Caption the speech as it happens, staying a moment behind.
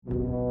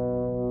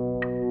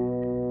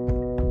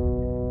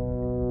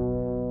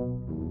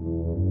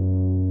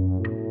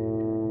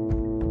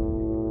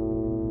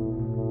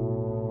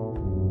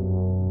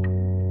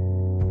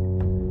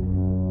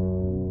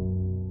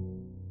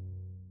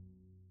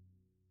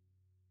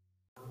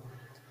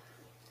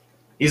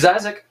He's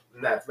Isaac.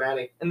 And that's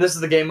Manny. And this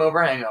is the Game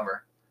Over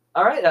Hangover.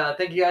 All right,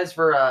 thank you guys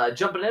for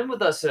jumping in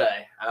with us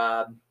today.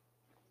 Gonna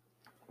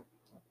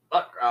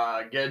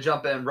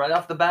jump in right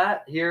off the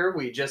bat here.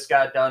 We just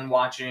got done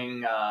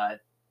watching, I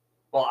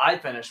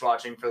finished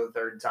watching for the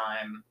third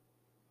time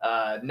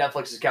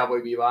Netflix's Cowboy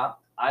Bebop.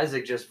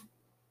 Isaac just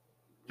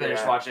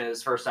finished watching it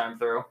his first time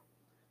through.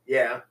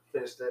 Yeah,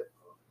 finished it.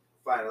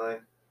 Finally.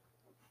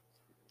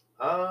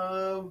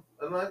 And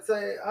I'd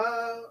say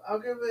I'll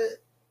give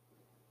it,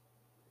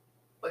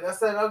 like I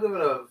said, I'll give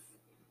it a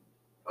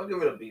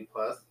B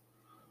plus.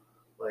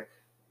 Like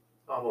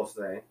almost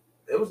A.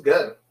 It was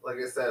good. Like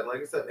I said,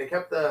 it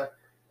kept the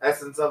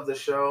essence of the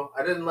show.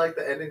 I didn't like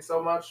the ending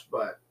so much,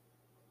 but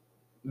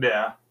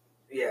yeah.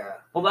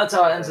 Well, that's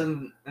how it ends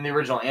in the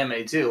original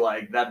anime too.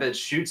 Like that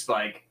bitch shoots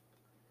Spike.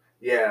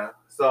 Yeah.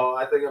 So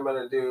I think I'm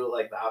gonna do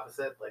like the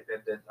opposite. Like I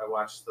did. I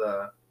watched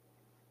the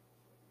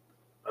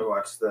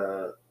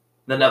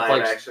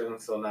Netflix action.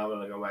 So now I'm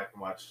gonna go back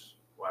and watch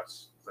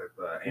like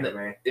the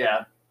anime.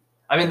 Yeah.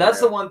 I mean, that's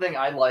the one thing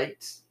I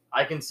liked.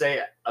 I can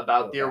say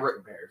about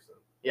comparison.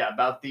 Yeah,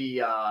 about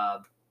the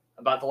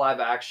live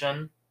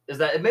action is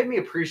that it made me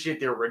appreciate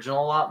the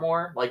original a lot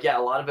more. Like, yeah, a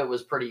lot of it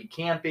was pretty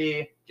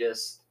campy.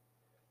 Just,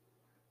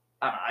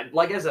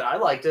 like I said, I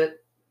liked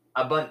it.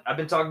 I've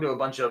been talking to a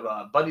bunch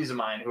of buddies of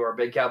mine who are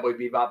big Cowboy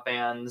Bebop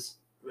fans.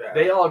 Yeah.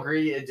 They all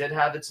agree it did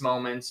have its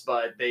moments,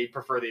 but they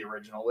prefer the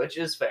original, which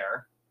is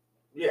fair.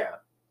 Yeah.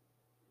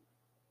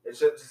 It's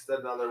just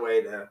another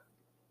way to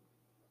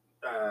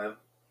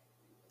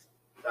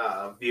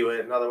view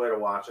it, another way to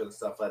watch it and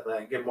stuff like that,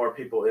 and get more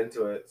people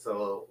into it.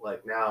 So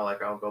like now,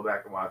 like I'll go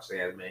back and watch the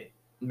anime,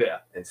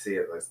 and see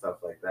it, like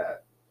stuff like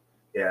that.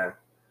 Yeah,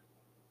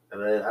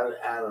 and then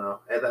I don't know,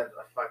 and that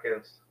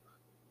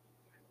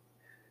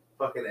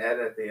fucking Ed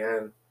at the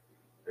end,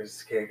 I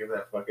just can't get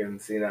that fucking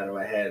scene out of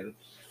my head.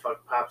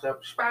 Fuck pops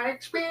up,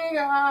 Spike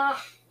Spiegel.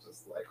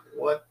 Just like,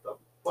 what the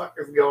fuck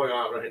is going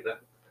on right now?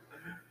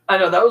 I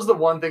know that was the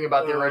one thing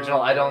about the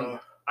original. I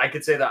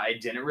could say that I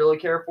didn't really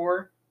care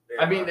for.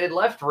 Yeah. I mean, it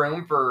left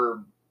room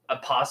for a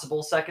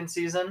possible second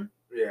season.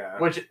 Yeah.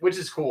 Which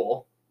is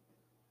cool.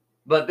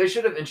 But they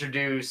should have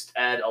introduced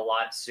Ed a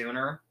lot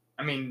sooner.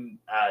 I mean,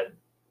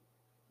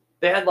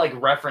 they had like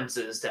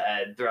references to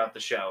Ed throughout the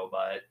show,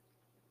 but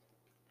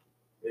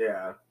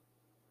yeah.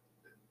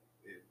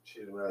 She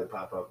didn't really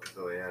pop up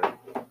until the end.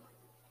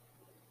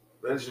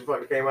 Then she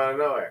fucking came out of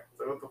nowhere.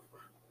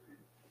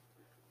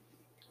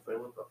 So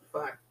what the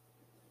fuck?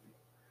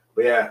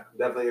 But yeah,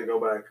 definitely gonna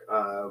go back.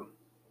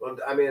 Well,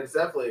 I mean, it's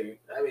definitely.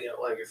 I mean,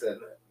 like I said,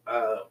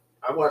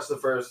 I watched the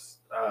first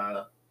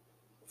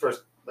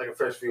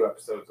few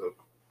episodes of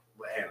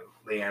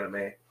the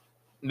anime.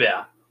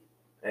 Yeah.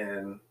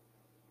 And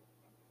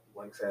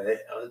like I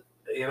said,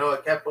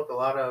 it kept with a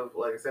lot of,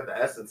 like I said, the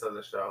essence of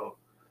the show,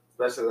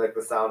 especially like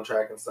the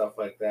soundtrack and stuff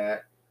like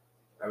that.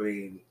 I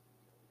mean,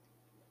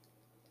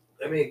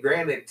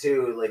 granted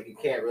too, like you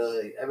can't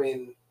really. I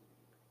mean.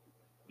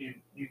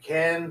 You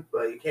can,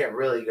 but you can't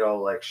really go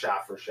like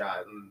shot for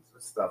shot and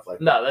stuff like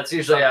that. No, that's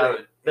usually how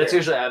it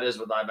is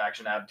with live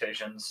action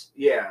adaptations.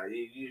 Yeah,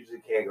 you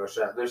usually can't go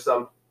shot. There's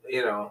some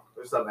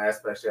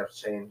aspects you have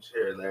to change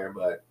here and there,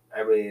 but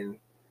I mean,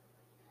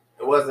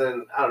 it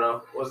wasn't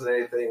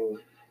anything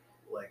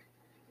like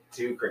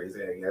too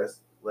crazy, I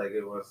guess. Like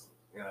it was,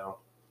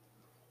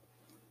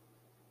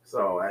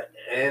 So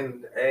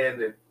and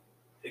it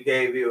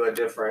gave you a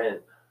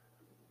different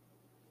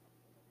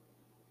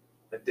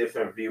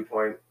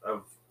viewpoint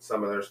of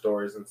some of their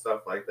stories and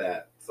stuff like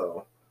that.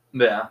 So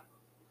yeah.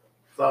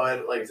 So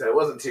like I said, it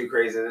wasn't too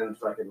crazy. It didn't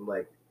fucking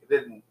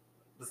the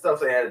stuff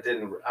they had. It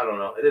didn't. I don't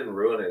know. It didn't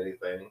ruin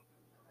anything.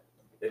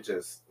 It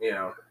just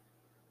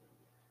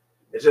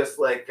it's just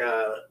like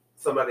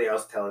somebody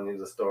else telling you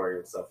the story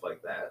and stuff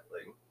like that.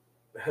 Like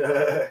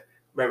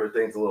remember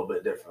things a little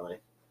bit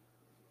differently.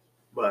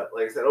 But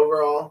like I said,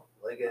 overall,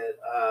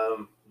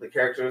 the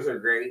characters are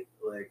great.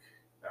 Like.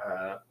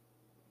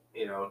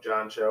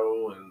 John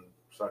Cho and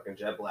fucking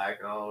Jet Black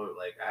and all.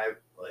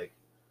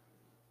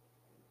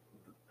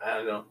 I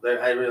don't know.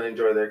 I really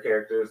enjoy their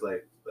characters.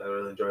 Like, I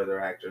really enjoy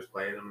their actors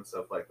playing them and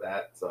stuff like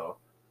that. So.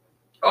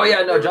 Oh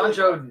yeah, no, John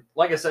Cho.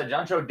 Like I said,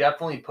 John Cho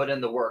definitely put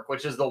in the work,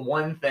 which is the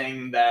one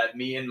thing that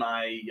me and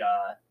the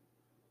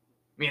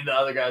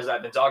other guys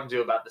I've been talking to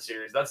about the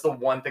series. That's the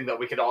one thing that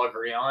we could all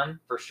agree on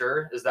for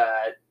sure is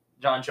that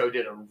John Cho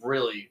did a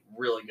really,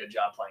 really good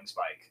job playing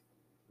Spike.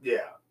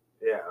 Yeah.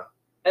 Yeah.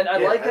 And I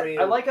like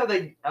how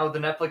the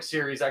Netflix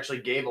series actually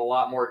gave a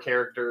lot more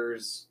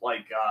characters,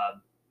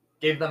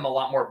 gave them a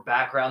lot more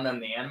background than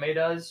the anime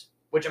does.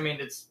 Which I mean,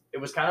 it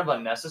was kind of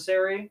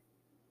unnecessary,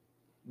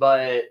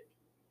 but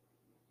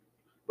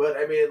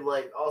I mean,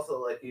 also a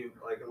lot of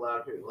people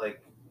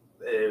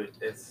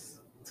it's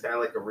kind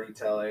of like a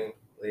retelling,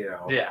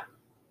 Yeah.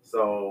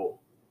 So,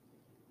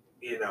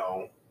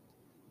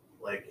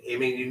 I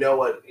mean, you know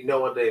what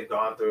they've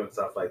gone through and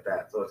stuff like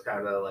that. So it's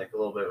kind of like a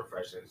little bit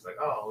refreshing. It's like,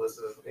 oh, this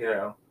is,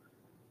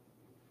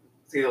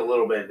 see a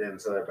little bit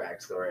into their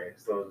backstory.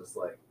 So it's just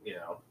like,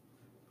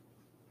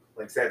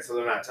 Like I said, so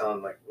they're not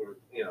telling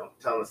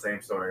telling the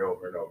same story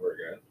over and over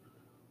again.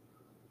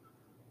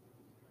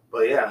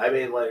 But yeah, I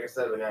mean, like I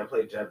said, the guy who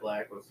played Jet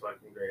Black was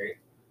fucking great.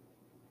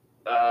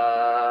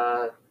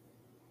 I'm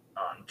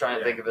trying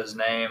to think of his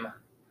name.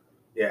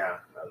 Yeah,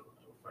 I'm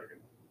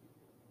fucking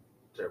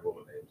terrible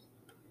with names.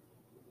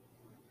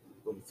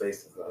 With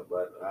faces though,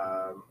 but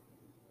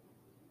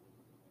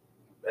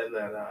and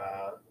then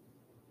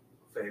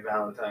Faye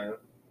Valentine.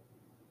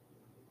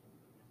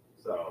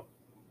 So,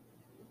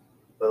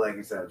 but like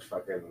you said,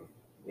 fucking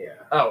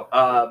yeah.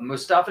 Oh,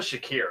 Mustafa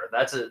Shakir.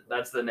 That's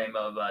the name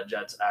of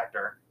Jet's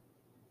actor.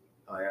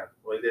 Oh yeah,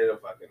 well he did a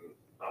fucking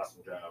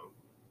awesome job.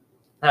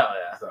 Hell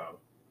yeah. So,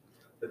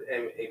 but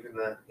even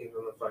the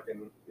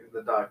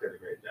dog did a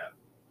great job.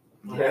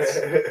 Yes.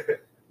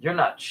 You're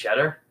not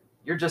Cheddar.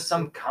 You're just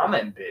some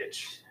comment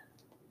bitch.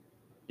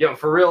 Yo,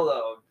 for real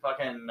though,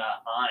 fucking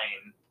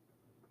Ein.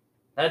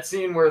 That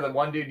scene where the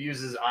one dude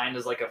uses Ein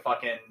as like a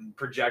fucking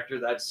projector,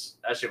 that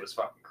shit was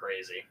fucking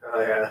crazy.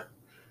 Oh yeah.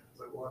 It's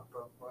like what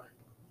the fuck?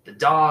 The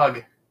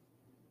dog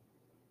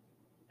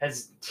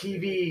has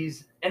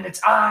TVs and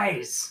its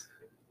eyes.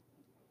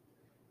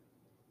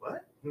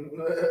 What? I'm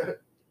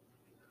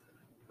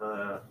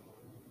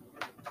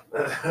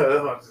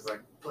just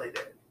like, play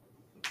dead.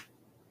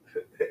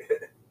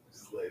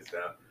 Just lays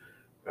down.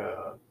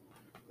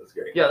 That's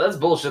great. Yeah, that's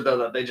bullshit though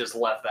that they just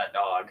left that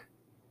dog.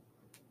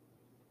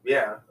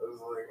 Yeah, it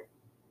was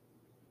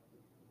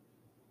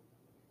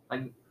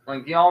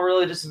like y'all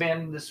really just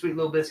abandoned this sweet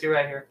little biscuit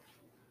right here.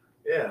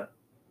 Yeah.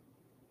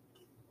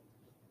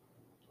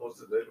 Well,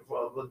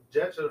 the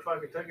Jet should have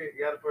fucking took it. He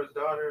got it for his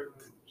daughter.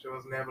 She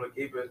wasn't able to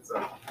keep it,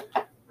 so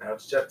now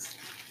it's Jet's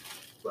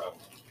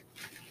problem.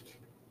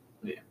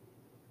 Yeah.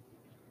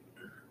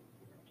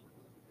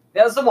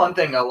 That's the one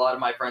thing a lot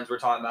of my friends were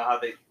talking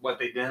about, what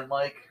they didn't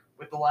like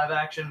with the live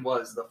action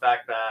was the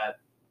fact that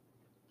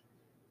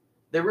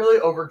they really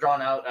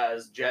overdrawn out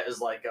as Jet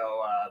is like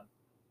a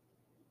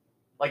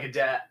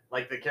dad,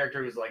 like the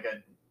character who's like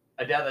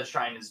a dad that's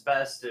trying his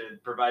best to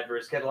provide for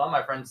his kid. A lot of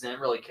my friends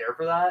didn't really care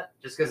for that,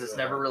 just because it's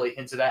never really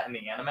hinted at in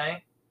the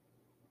anime.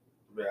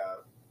 Yeah.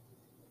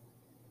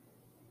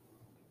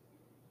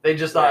 They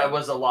just thought it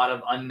was a lot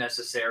of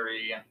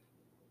unnecessary,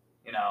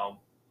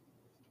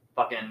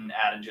 fucking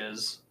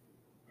adages.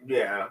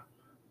 Yeah.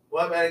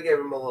 Well, I mean, I gave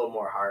him a little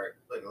more heart,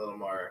 like a little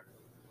more,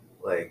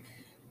 like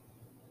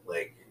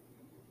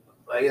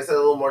I guess a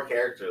little more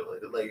character.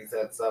 Like he's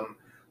had some,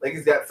 like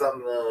he's got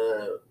something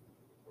to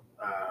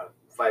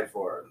fight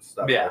for and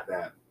stuff like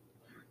that.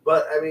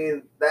 But I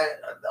mean,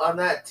 that on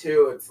that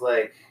too, it's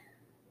like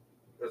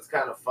it's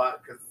kind of fun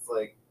because it's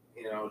like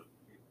your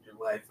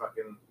wife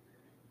fucking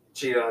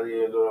cheat on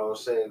you and doing all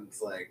this shit. And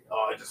it's like,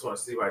 oh, I just want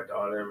to see my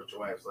daughter, but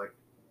your wife's like,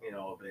 a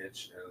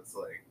bitch, and it's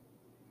like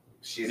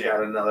she's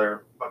got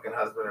another fucking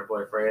husband or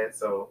boyfriend.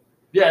 So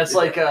yeah, it's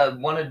like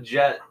one of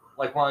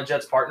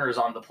Jet's partners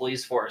on the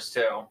police force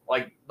too.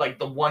 Like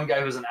the one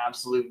guy who's an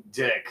absolute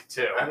dick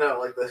too. I know,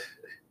 like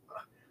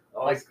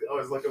always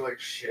looking like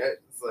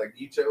shit. It's like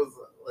you chose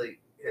like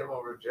him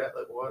over Jet.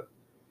 Like what?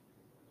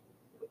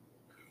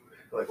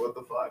 Like what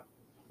the fuck?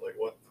 Like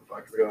what the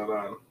fuck is going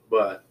on?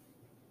 But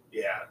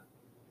yeah,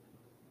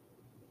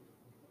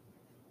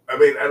 I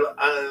mean,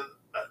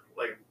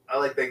 I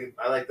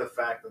like the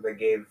fact that they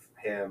gave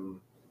him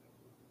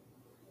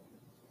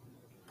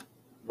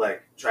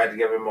like tried to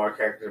give him more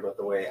character, but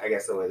the way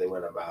they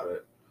went about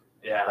it.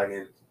 Yeah. Like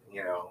it,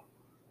 I'm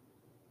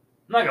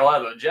not gonna lie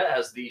though, Jet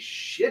has the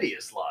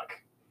shittiest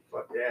luck.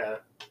 Fuck yeah.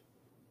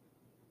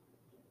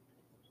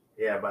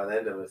 Yeah, by the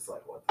end of it, it's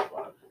like, what the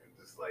fuck?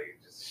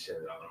 Just shit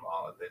on them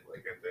all. At the end,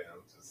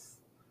 just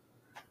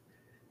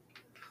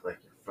like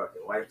your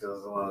fucking wife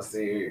doesn't want to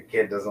see you, your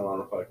kid doesn't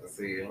want to fucking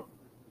see you.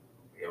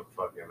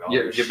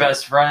 Your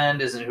best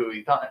friend isn't who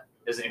he thought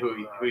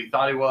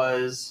he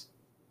was.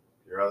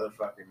 Your other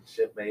fucking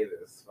shipmate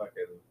is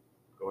fucking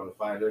going to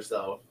find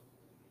herself.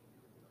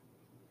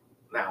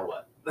 Now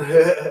what?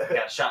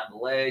 Got shot in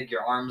the leg.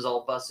 Your arm's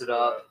all busted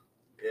up.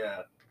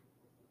 Yeah.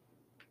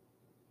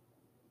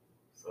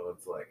 So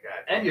it's like,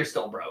 and you're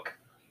still broke.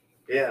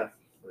 Yeah.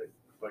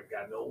 Like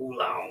got no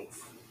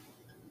oolongs.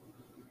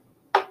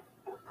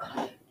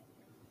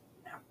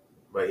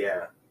 But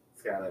yeah,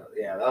 it's kind of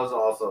that was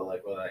also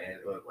like what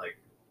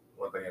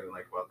they didn't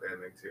like about the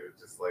ending too.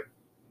 Just like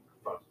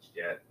fuck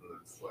Jet, and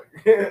it's like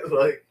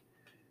like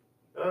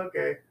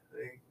okay,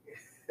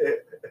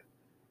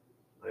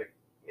 like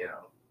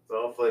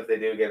So hopefully, if they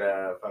do get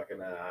a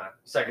fucking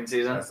second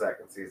season, like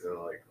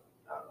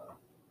I don't know.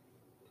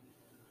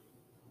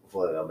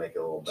 Hopefully they'll make it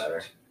a little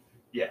better.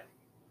 Yeah.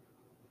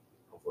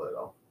 Hopefully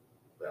they'll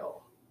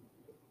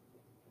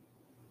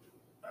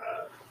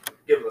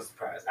give them a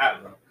surprise. I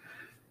don't know.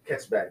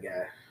 Catch a bad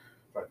guy.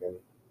 Fucking.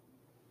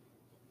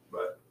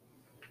 But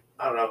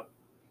I don't know.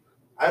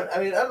 I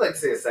mean, I'd like to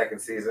see a second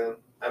season.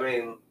 I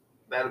mean,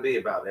 that'll be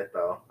about it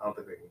though. I don't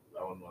think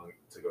I wouldn't want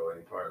to go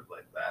any part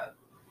like that.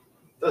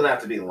 Doesn't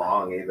have to be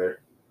long either.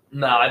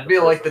 No, I'd be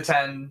like the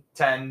 10,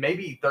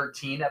 maybe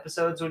 13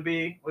 episodes would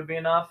be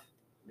enough.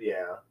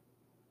 Yeah.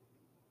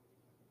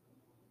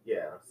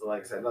 Yeah. So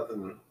like I said,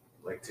 nothing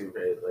like too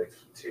great, like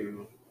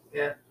too,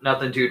 yeah,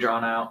 Nothing too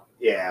drawn out.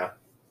 yeah,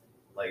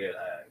 like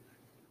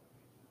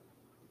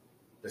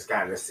just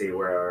kind of see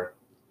where,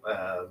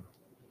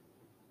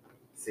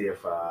 see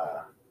if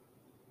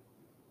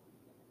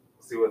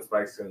see what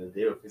Spike's gonna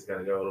do, if he's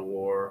gonna go to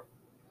war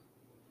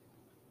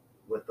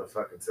with the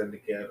fucking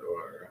syndicate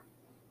or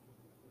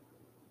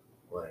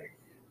like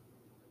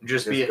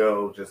Just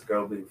just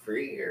go be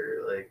free,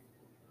 or like,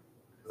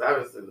 because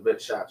obviously the bitch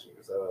shot you,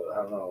 so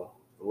I don't know,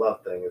 the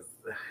love thing is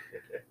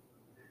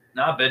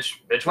nah,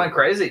 bitch went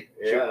crazy.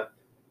 yeah.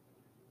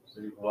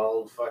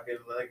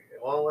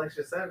 Like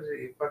she said,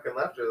 she fucking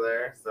left her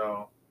there.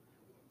 So,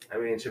 I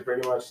mean, she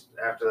pretty much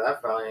after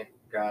that fight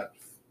got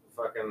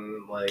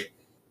fucking like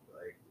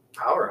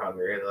power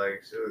hungry.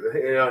 Like, she,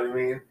 you know what I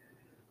mean?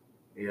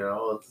 You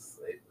know,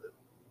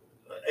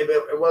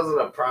 it wasn't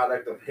a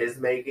product of his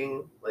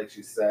making, like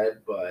she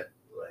said, but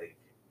like,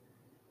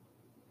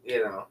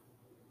 you know,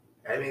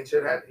 I mean,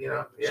 shit had, you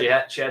know,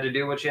 yeah, She had to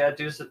do what she had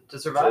to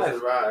survive. to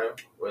survive,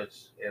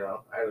 which, you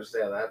know, I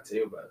understand that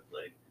too, but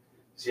like,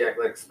 she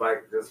acted like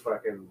Spike just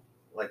fucking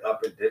like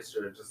up and ditched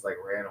her and just like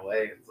ran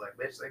away. It's like,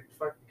 bitch, they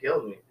fucking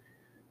killed me.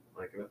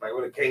 Like, if I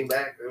would have came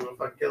back, they would have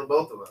fucking killed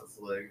both of us.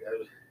 Like,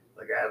 I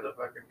had to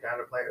fucking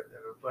kind of play it.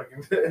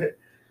 Fucking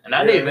And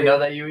I didn't even know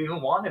that you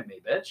even wanted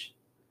me, bitch.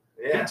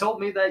 yeah, He told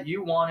me that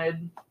you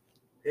wanted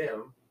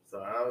him. So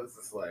I was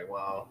just like,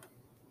 well,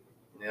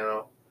 you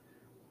know,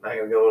 not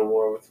gonna go to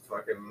war with the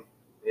fucking,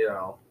 you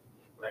know,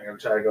 not gonna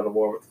try to go to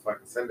war with the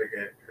fucking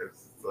syndicate,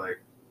 because it's like,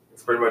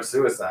 it's pretty much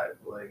suicide.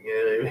 Like, you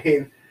know what I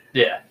mean?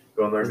 Yeah.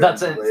 Going there. It's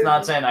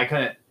not saying I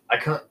couldn't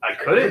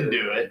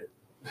do it.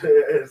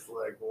 It's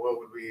like, what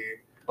would be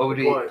the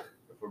point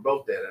if we're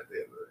both dead at the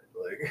end of it?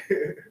 Like,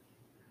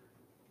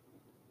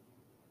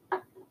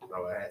 so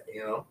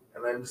you know,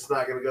 and I'm just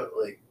not gonna go.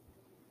 Like,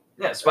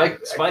 yeah,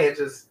 Spike. I can't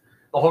just.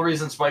 The whole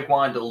reason Spike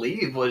wanted to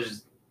leave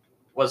was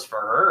for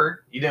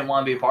her. You didn't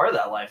want to be a part of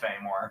that life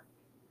anymore.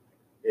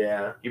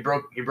 Yeah. He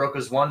broke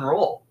his one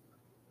rule.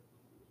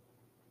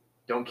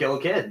 Don't kill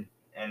a kid.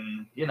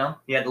 And, you know,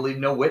 he had to leave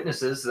no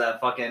witnesses to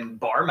that fucking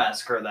bar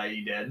massacre that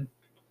he did.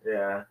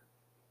 Yeah.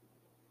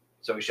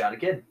 So he shot a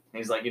kid. And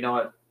he's like, you know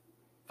what?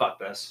 Fuck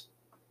this.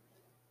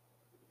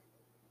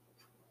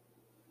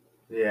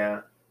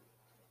 Yeah.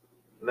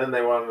 And then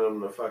they wanted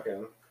him to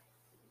fucking.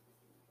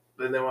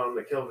 Then they wanted him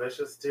to kill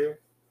Vicious too?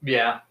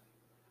 Yeah.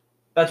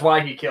 That's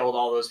why he killed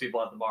all those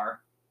people at the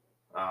bar.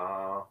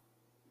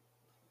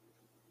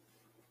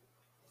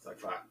 It's like,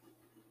 fuck.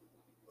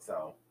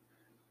 So.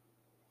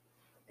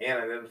 And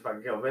I didn't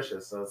fucking kill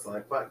Vicious, so it's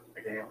like, fuck,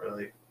 I can't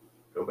really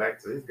go back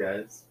to these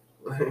guys.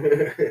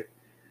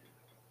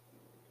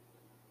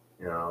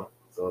 You know,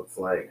 so it's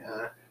like,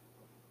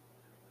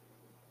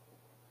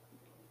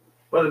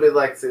 but it'd be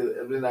nice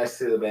to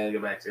see the band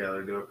get back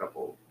together, do a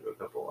couple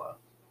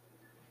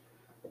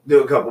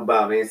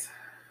bounties,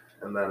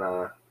 and then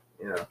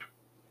you know,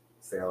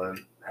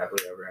 sailing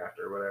happily ever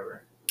after,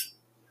 whatever.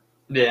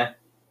 Yeah.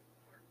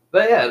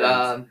 But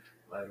yeah,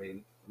 I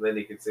mean, then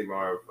you could see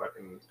more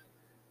fucking.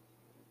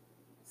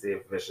 See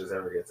if Vicious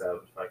ever gets out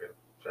and fucking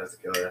tries to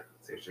kill her.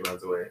 See if she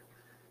runs away.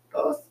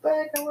 Oh,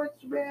 Spike, I want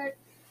you back.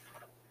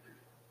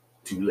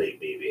 Too late,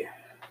 baby.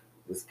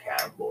 This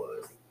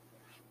cowboy's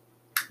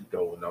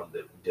going on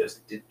the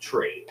dusty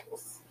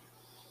trails.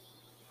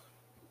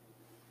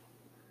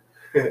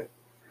 But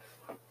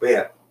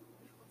yeah,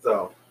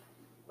 so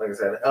like I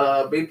said,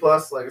 B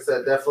plus. Like I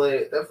said,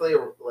 definitely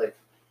like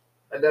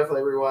I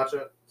definitely rewatch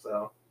it.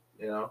 So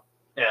you know,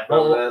 yeah.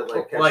 Well, that,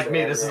 like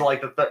me, this is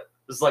like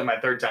this is like my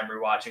third time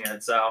rewatching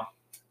it. So.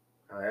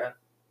 Oh yeah.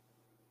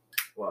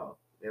 Well,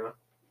 you know,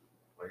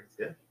 like it's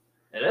good.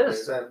 It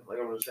is. Like I said, like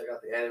I'm gonna check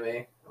out the anime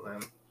and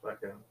then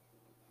fucking,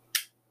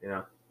 you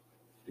know,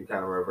 do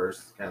kind of a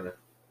reverse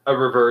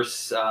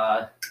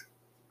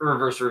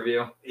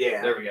review.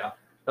 Yeah. There we go.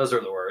 Those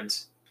are the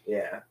words.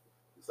 Yeah.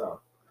 So.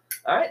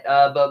 All right,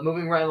 but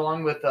moving right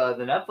along with the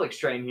Netflix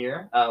train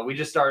here, we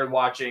just started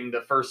watching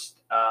the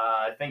first,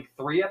 I think,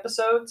 3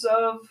 episodes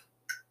of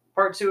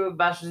Part 2 of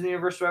Masters of the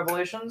Universe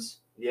Revelations.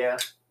 Yeah.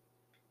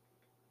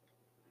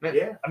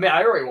 Yeah. I mean,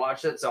 I already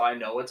watched it, so I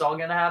know what's all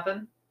gonna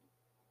happen.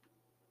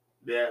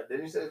 Yeah.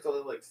 Didn't you say it's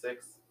only like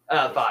 6?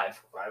 5.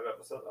 5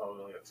 episodes. Oh,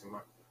 we only got 2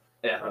 more.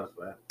 Yeah. That's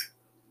bad.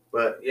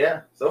 But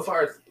yeah, so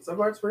far it's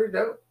pretty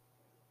dope.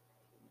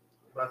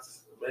 I'm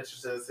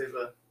interested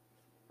to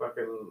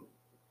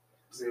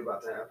see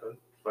about to happen.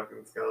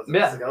 Fucking Skeletor.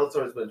 Yeah.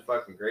 Skeletor's been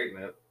fucking great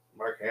in it.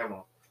 Mark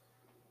Hamill.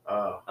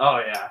 Oh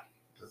yeah.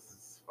 This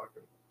is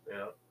fucking, you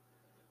know,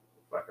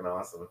 fucking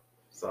awesome.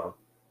 So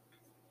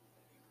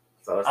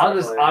it's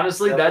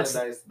honestly, that's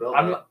nice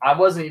I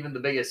wasn't even the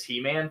biggest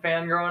He-Man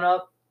fan growing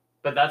up,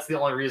 but that's the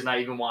only reason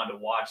I even wanted to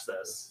watch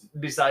this.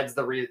 Besides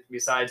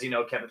you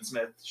know, Kevin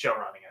Smith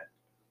showrunning it,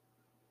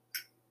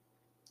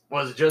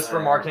 was just for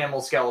Mark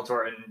Hamill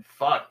Skeletor, and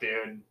fuck,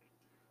 dude.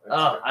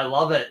 I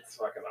love it. It's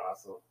fucking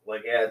awesome.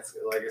 Like, yeah, it's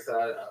like I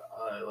said,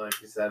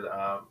 like you said,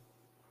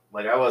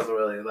 like I wasn't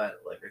really like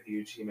a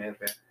huge He-Man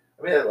fan.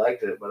 I mean, I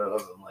liked it, but it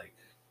wasn't like,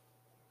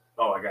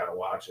 oh, I gotta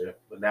watch it.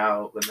 But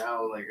now,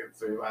 like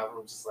it's revival,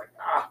 I'm just like,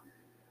 I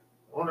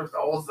wonder if the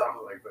old stuff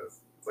is like this.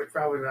 It's like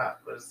probably not,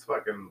 but it's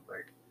fucking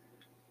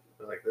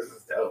like this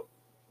is dope.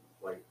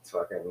 Like it's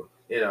fucking,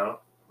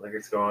 like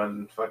it's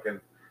going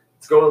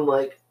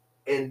like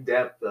in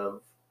depth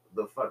of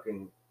the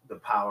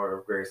power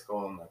of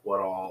Grayskull and like what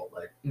all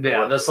like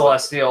the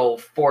celestial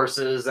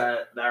forces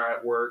that are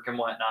at work and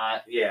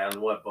whatnot. Yeah, and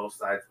what both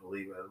sides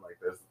believe in. Like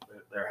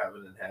they're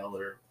heaven and hell,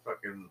 or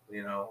fucking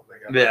they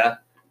got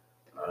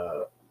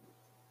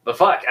But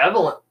fuck,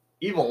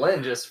 Evil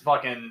Lyn just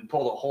fucking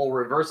pulled a whole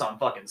reverse on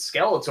fucking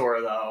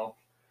Skeletor though.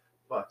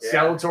 Fuck yeah.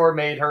 Skeletor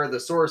made her the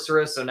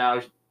sorceress, so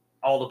now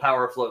all the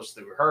power flows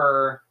through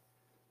her.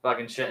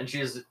 Fucking shit, and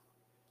she's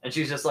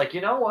just like,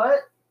 you know what?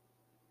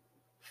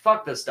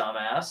 Fuck this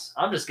dumbass.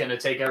 I'm just gonna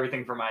take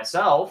everything for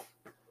myself.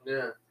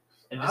 Yeah.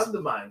 And I'm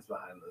the minds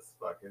behind this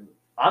fucking.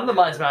 I'm the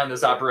minds behind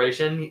this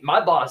operation.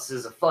 My boss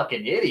is a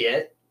fucking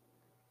idiot.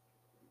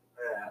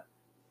 Yeah.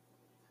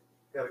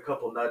 Got a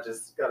couple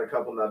nudges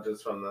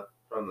from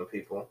the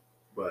people,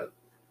 but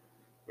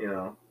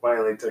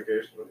finally took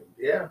her.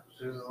 Yeah,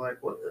 she was like,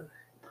 "What?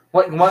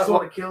 You just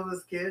want to kill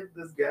this kid,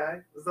 this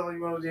guy? That's all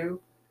you want to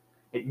do?"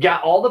 It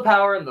got all the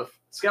power in the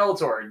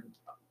Skeletor.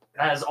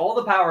 Has all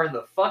the power in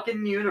the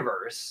fucking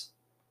universe.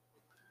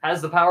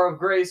 Has the power of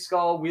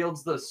Grayskull.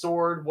 Wields the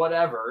sword.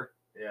 Whatever.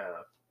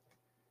 Yeah.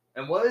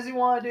 And what does he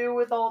want to do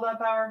with all that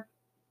power?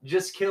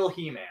 Just kill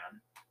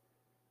He-Man.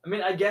 I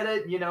mean, I get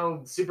it.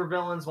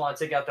 Supervillains want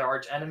to take out their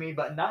arch enemy,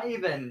 but not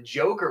even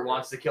Joker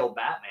wants to kill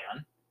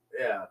Batman.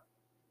 Yeah.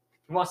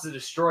 He wants to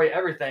destroy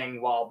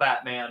everything while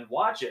Batman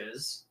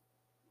watches,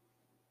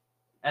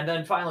 and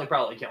then finally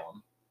probably kill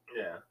him.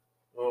 Yeah.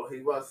 Well,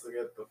 he wants to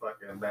get the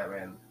fucking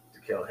Batman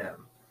to kill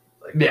him.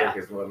 Like, yeah.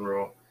 His one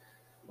rule.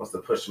 Wants to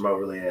push him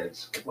over the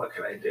edge. What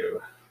can I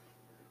do?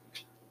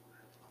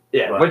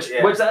 Yeah, but, which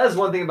that is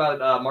one thing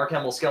about Mark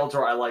Hamill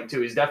Skeletor I like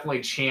too. He's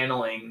definitely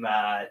channeling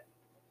that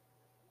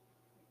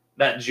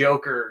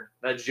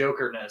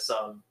Jokerness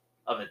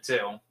of it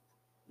too.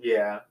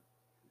 Yeah.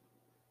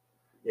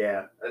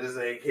 Yeah. I just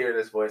like hearing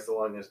his voice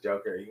along as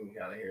Joker. You can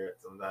kind of hear it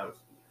sometimes.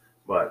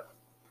 But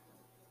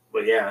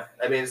yeah,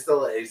 I mean, he's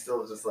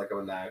still just like a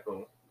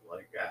maniacal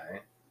like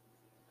guy.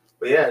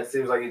 But yeah, it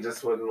seems like he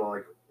just wouldn't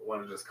like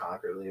want to just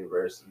conquer the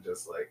universe and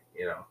just like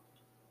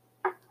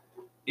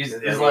He's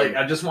like,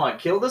 I just want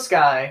to kill this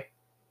guy,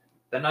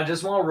 then I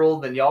just want to rule.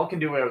 Then y'all can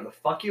do whatever the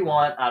fuck you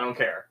want. I don't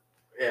care.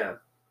 Yeah.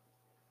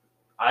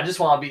 I just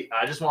want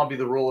to be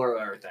the ruler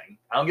of everything.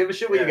 I don't give a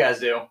shit what you guys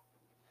do.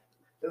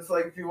 It's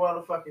like if you want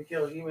to fucking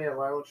kill He-Man,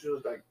 why don't you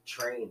just like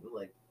train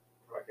like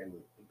fucking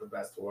the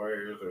best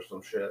warriors or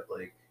some shit?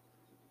 Like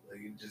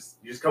you just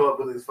come up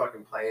with these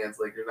fucking plans.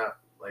 Like you're not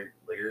like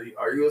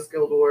are you a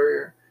skilled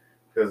warrior?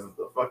 Because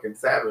the fucking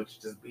savage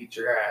just beat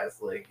your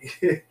ass. Like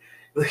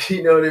like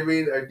you know what I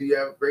mean? Or do you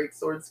have great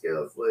sword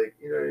skills? Like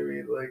you know what I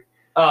mean? Like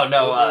oh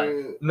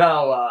no,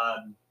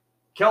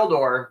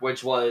 Keldor,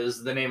 which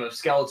was the name of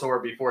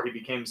Skeletor before he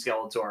became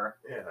Skeletor,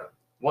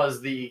 was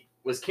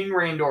King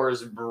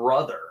Raindor's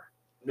brother.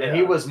 And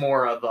he was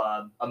more of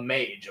a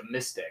mage, a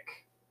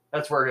mystic.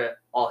 That's where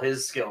all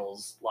his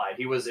skills lied.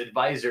 He was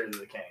advisor to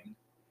the king.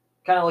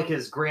 Kind of like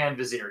his Grand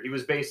Vizier. He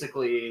was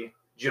basically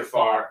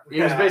Jafar.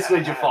 He was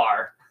basically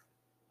Jafar.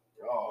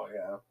 Oh,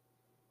 yeah.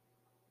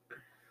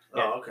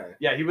 Oh, okay.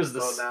 Yeah, he was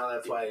the... So now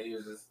that's why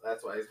he's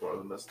one of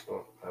the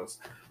mystical house.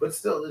 But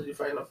still, did you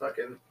find a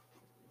fucking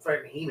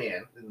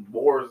He-Man and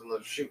wars and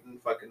the shooting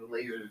fucking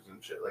lasers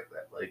and shit like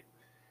that? Like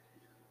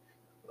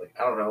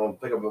I don't know,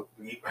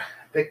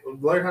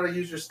 learn how to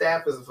use your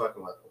staff as a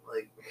fucking weapon.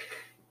 Like,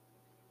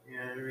 you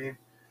know what I mean?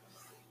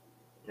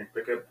 Like,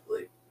 pick up,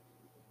 like,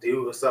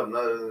 do something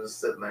other than just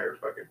sitting there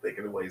fucking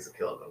thinking of ways to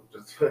kill them.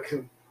 Just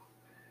fucking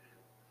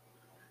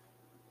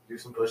do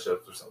some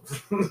push-ups or something.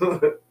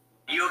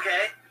 You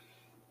okay?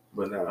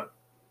 But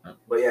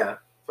yeah,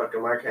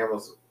 fucking Mark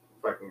Hamill's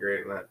fucking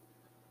great in that.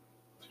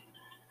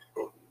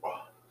 Oh,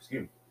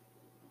 excuse me.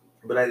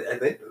 But I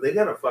think they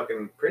got a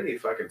fucking pretty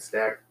fucking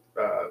stacked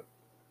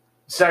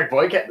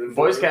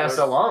voice cast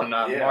alone.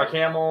 Mark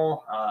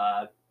Hamill,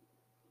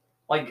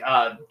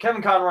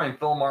 Kevin Conroy and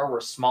Phil Marr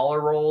were smaller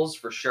roles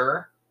for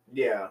sure.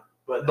 Yeah,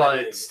 but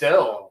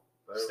still,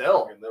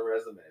 their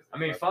resumes. I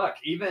mean, fuck.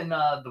 Even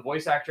the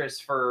voice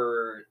actress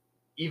for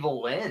Evil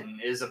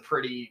Lyn is a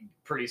pretty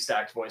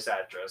stacked voice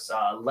actress.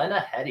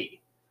 Lena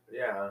Headey.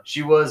 Yeah.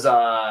 She was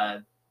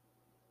Cersei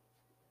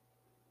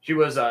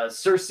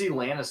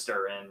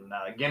Lannister in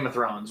Game of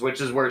Thrones,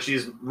 which is where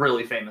she's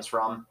really famous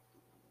from.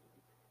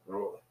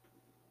 Oh.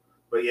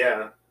 But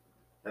yeah,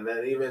 and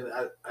then even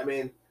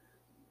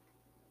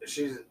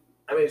she's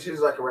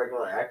like a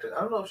regular actress.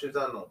 I don't know if she's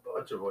done a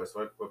bunch of voice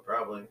work, but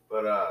probably.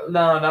 But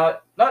no,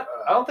 not. I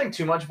don't think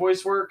too much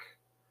voice work,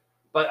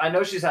 but I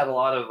know she's had a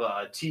lot of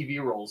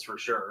TV roles for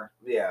sure.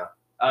 Yeah.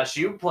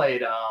 She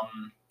played.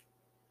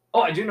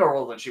 I do know a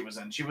role that she was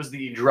in. She was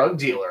the drug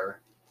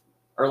dealer,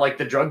 or like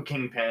the drug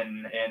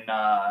kingpin in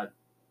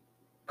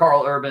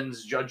Carl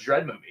Urban's Judge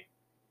Dredd movie.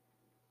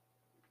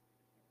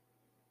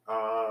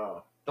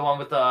 The one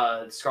with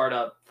the scarred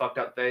up, fucked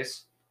up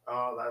face.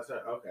 Oh, that's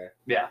it. Okay.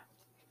 Yeah.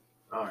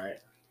 All right.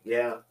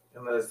 Yeah,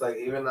 and then it's like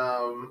even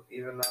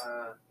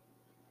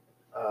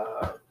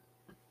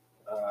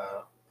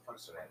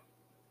what's her name?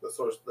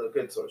 The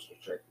good sorcerer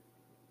chick.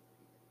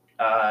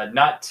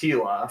 Not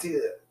Tila.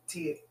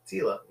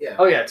 Tila. Yeah.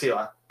 Oh yeah,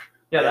 Tila.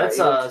 Yeah, that's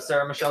even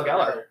Sarah Michelle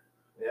Gellar.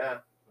 Yeah.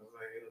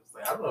 It's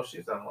like, I don't know if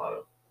she's done a lot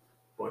of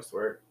voice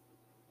work.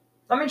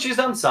 I mean, she's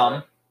done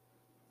some.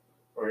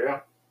 Oh yeah.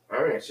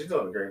 I mean, she's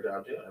doing a great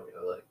job too. I mean,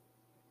 like.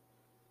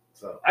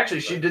 So. Actually,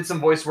 she did some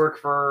voice work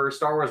for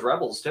Star Wars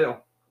Rebels too.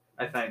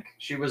 I think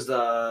she was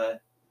one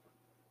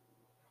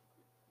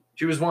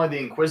of the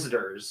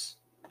Inquisitors.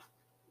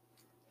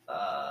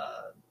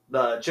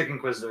 The Chick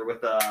Inquisitor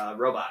with the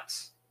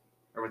robots,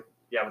 or with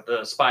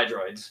the spy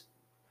droids.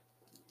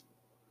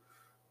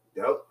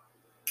 Yep.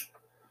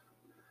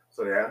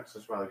 So yeah,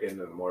 she's probably getting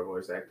into more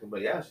voice acting,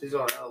 but yeah, she's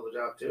doing a hell of a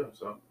job too.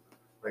 So,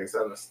 like I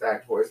said, a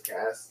stacked voice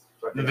cast.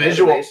 The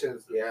visual,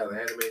 animations, yeah, the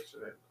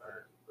animation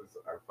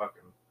are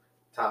fucking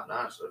top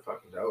notch. They're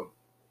fucking dope.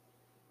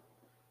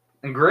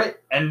 And great.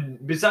 And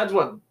besides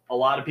what a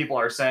lot of people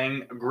are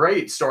saying,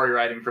 great story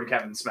writing from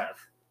Kevin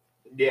Smith.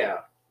 Yeah.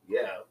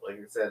 Like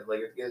I said,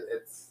 like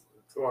it's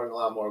going a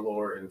lot more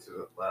lore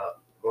into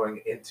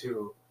going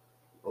into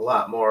a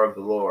lot more of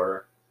the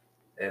lore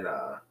and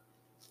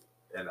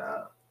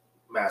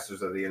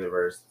Masters of the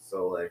Universe.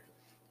 So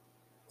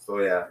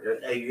yeah,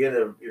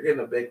 you're getting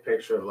a big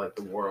picture of like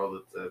the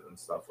world it's in and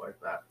stuff like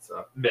that.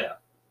 So yeah.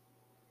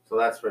 So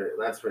that's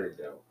pretty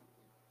dope.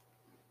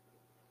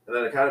 And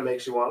then it kind of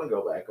makes you want to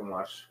go back and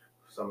watch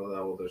some of the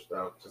older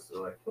stuff, just to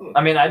like.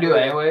 I mean, I do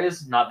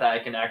anyways. Not that I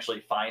can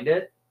actually find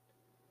it,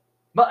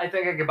 but I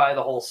think I could buy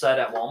the whole set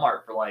at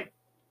Walmart for like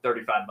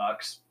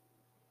 $35.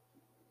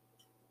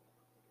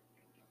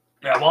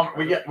 Yeah, Walmart.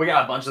 We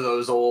got a bunch of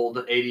those old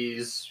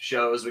 '80s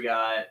shows. We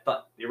got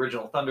the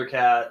original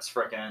Thundercats,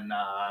 frickin'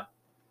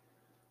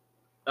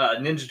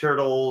 Ninja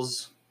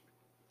Turtles,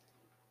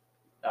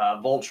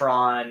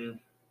 Voltron,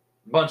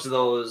 a bunch of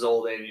those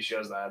old '80s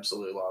shows that I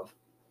absolutely love.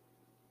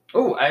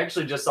 Oh, I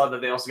actually just saw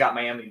that they also got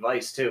Miami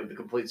Vice too, the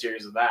complete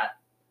series of that.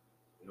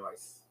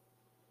 Nice.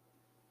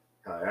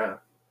 Oh yeah.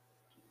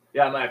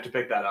 Yeah, I might have to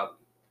pick that up.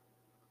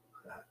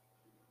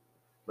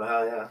 But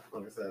hell yeah,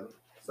 like I said,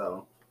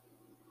 so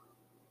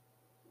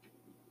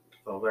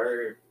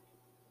very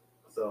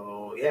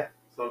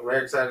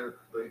excited.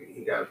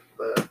 He got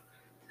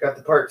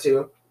the part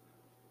 2.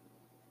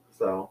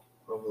 So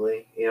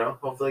hopefully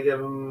give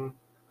him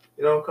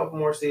a couple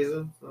more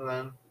seasons, and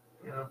then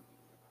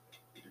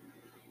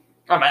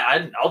I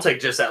mean, I'll take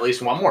just at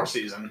least one more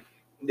season.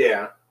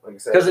 Yeah, like I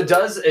said, because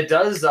it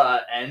does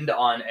end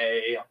on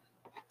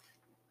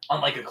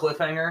like a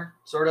cliffhanger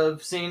sort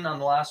of scene on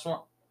the last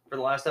one for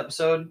the last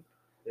episode.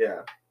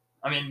 Yeah.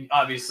 I mean,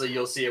 obviously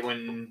you'll see it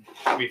when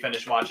we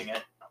finish watching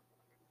it. Oh,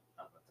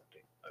 that's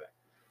empty. Okay.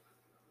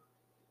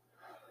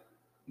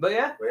 But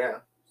yeah.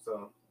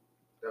 So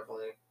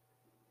definitely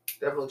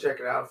check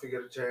it out if you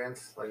get a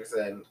chance. Like I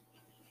said,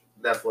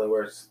 definitely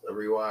worth a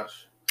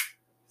rewatch.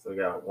 So we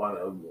got one.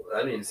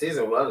 I mean,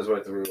 season 1 is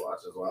worth a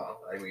rewatch as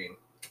well. I mean,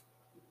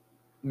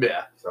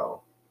 yeah.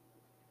 So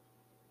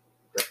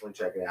definitely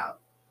check it out.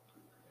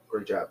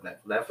 Great job,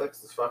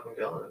 Netflix is fucking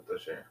killing it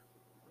this year.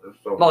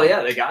 Well,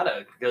 yeah, they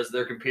gotta, because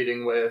they're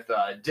competing with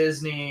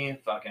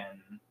Disney,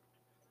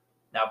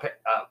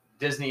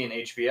 Disney and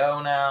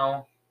HBO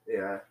now.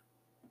 Yeah,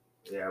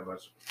 a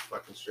bunch of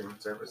fucking streaming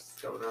services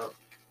coming up.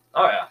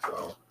 Oh yeah.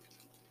 So,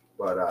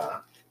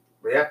 but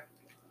yeah.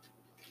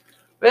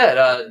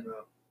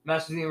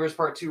 Masters of the Universe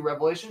Part 2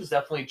 Revelations.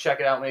 Definitely check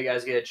it out when you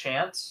guys get a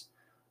chance.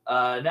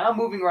 Now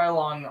moving right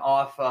along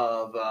off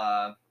of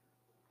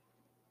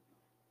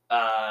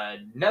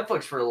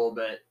Netflix for a little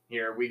bit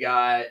here. We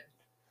got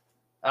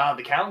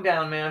the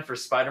countdown, man, for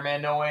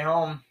Spider-Man No Way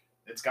Home.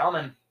 It's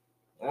coming.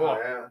 Oh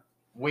yeah.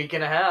 Week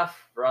and a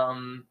half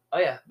from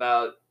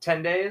about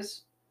 10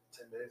 days.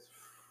 10 days.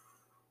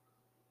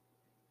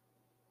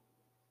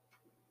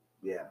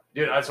 Yeah.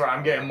 Dude, that's where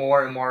I'm getting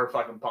more and more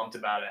fucking pumped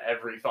about it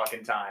every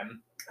fucking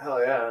time.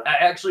 Hell yeah. I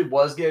actually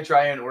was gonna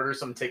try and order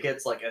some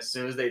tickets like as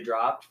soon as they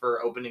dropped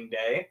for opening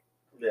day.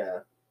 Yeah.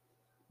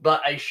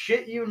 But I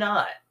shit you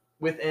not,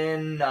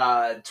 within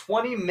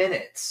 20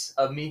 minutes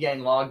of me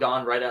getting logged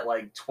on right at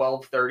like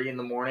 12:30 in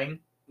the morning.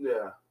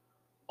 Yeah.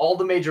 All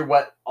the major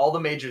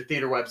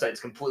theater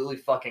websites completely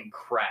fucking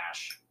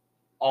crash.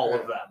 All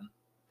of them.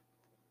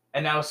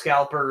 And now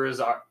scalpers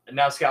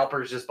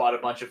just bought a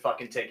bunch of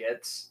fucking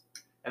tickets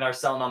and are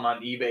selling them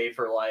on eBay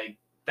for like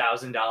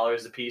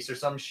 $1,000 a piece or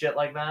some shit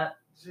like that.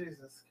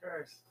 Jesus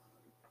Christ.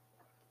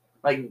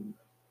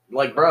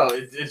 Like bro,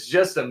 it's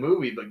just a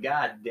movie, but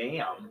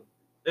goddamn.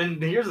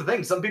 And here's the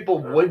thing: some people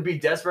would be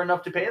desperate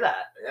enough to pay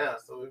that. Yeah,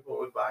 some people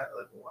would buy it.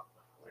 Like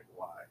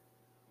why?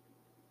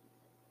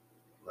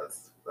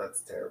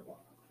 That's terrible.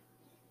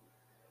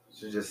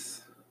 Should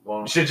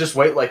just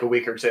wait like a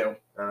week or two.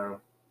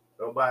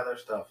 Don't buy their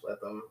stuff. Let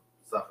them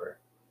suffer.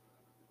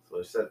 So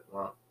I said,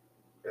 well,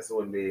 I guess it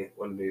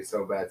wouldn't be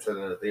so bad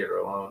sitting in the theater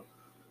alone.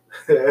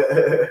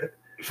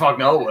 Fuck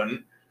no, it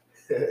wouldn't.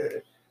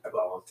 I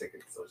bought one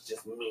ticket, so it's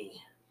just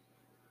me.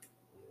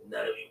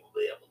 none of you will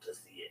be able to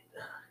see it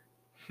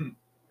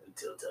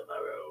until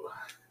tomorrow.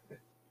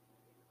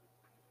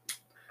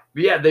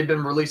 But yeah, they've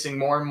been releasing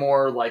more and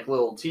more like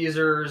little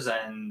teasers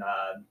and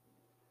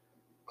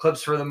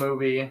clips for the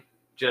movie.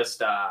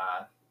 Just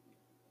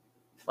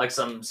like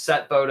some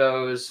set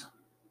photos.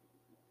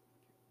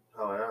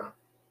 Oh yeah.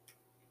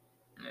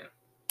 Yeah.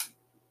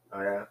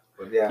 Oh yeah.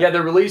 But yeah. Yeah, they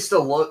released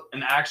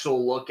an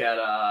actual look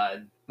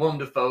at Willem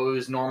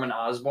Dafoe's Norman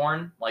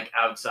Osborn, like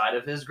outside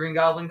of his Green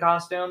Goblin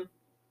costume.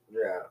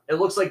 Yeah. It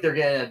looks like they're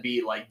gonna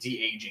be like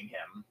de-aging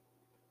him,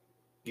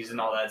 using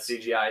all that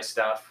CGI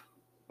stuff.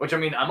 Which I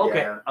mean, I'm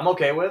okay. Yeah. I'm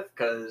okay with,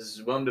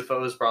 because Willem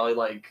Dafoe is probably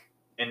like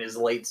in his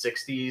late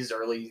 60s,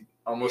 early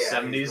almost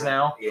 70s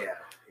now. Yeah,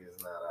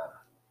 he's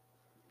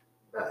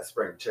not a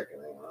spring chicken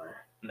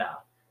anymore. No.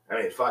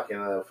 I mean, fucking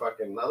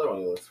another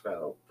one looks kind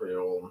of pretty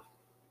old.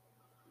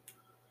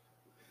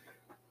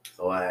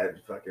 So I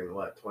had fucking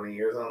 20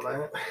 years on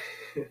that.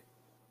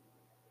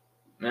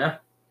 Yeah.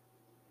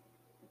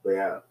 But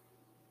yeah,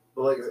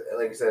 but like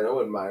I said, I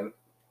wouldn't mind.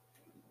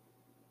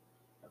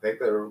 I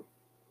think I don't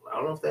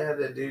know if they had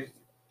to do.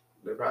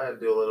 They probably had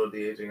to do a little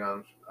de-aging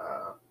on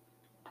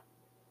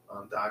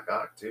Doc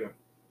Ock too.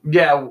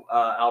 Yeah,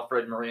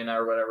 Alfred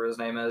Molina or whatever his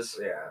name is.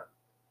 Yeah.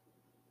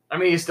 I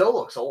mean, he still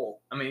looks old.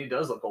 I mean, he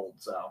does look old,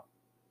 so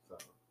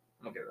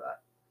I'm okay with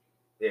that.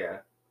 Yeah.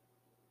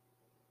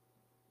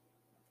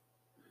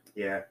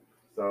 Yeah.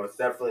 So it's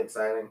definitely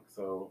exciting.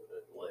 So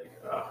like,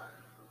 it's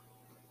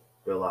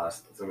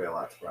gonna be a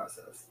lot to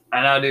process.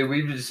 I know,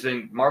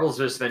 dude. Marvel's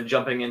just been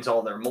jumping into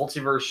all their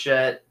multiverse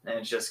shit, and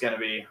it's just gonna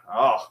be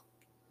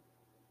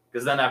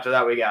because then after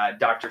that we got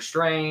Doctor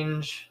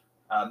Strange,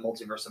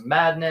 Multiverse of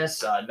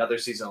Madness, another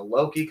season of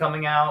Loki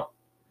coming out.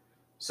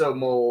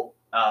 So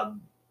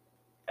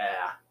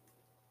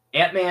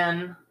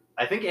Ant-Man.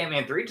 I think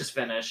Ant-Man 3 just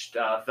finished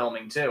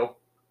filming too.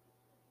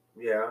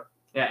 Yeah.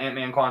 Yeah,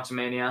 Ant-Man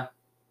Quantumania.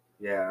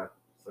 Yeah.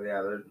 So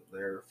yeah,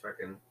 they're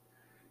fucking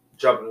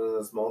jumping into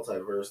this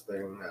multiverse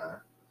thing,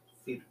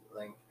 feet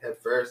like head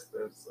first.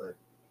 It's like,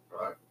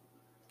 fuck.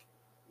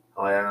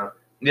 Oh yeah.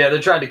 Yeah,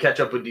 they're trying to catch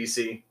up with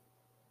DC.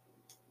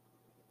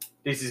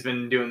 DC's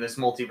been doing this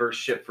multiverse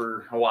shit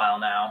for a while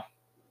now.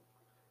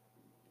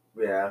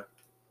 Yeah.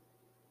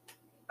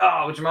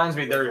 Oh, which reminds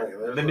me,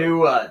 the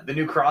new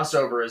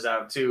crossover is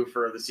out too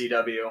for the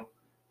CW.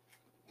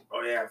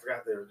 Oh yeah, I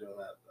forgot they were doing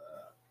that.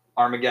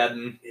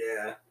 Armageddon.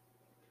 Yeah.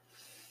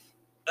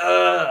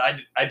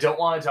 I don't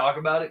want to talk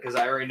about it because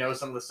I already know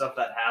some of the stuff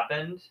that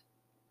happened.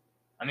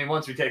 I mean,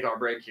 once we take our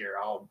break here,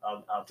 I'll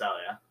tell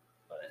you.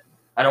 But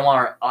I don't want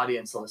our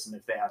audience to listen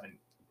if they haven't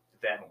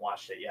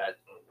watched it yet.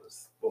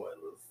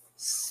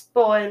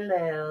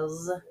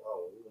 Spoilers.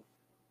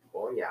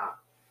 Oh yeah.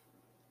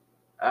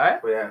 All right.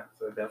 But yeah,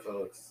 so it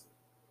definitely looks.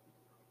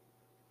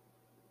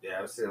 Yeah,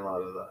 I've seen a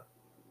lot of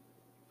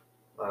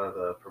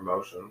the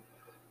promotion.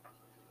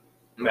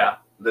 Yeah.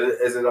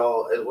 Is it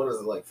all? What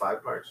is it, like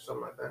 5 parts or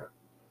something like that?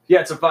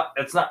 Yeah, it's a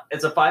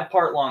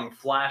 5-part long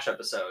Flash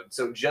episode.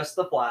 So just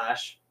the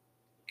Flash.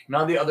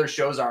 None of the other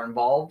shows are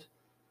involved,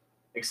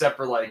 except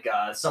for like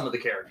some of the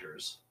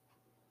characters.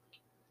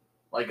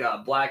 Like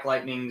Black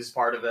Lightning's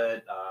part of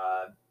it.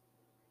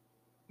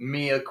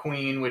 Mia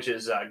Queen, which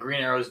is Green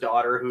Arrow's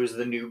daughter, who's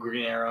the new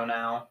Green Arrow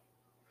now.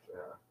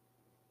 Yeah.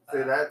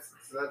 See, that's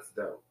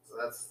dope. So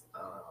that's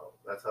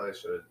how they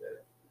should have did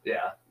it.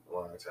 Yeah. A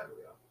long time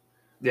ago.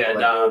 Yeah,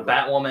 Like,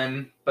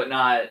 Batwoman, but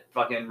not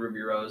fucking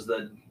Ruby Rose,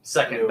 the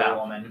second New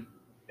Batwoman.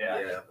 Yeah.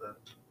 Yeah.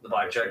 The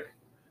black chick.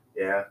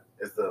 Yeah.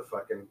 Is the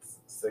fucking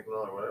signal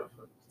or whatever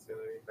it's gonna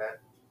be Bat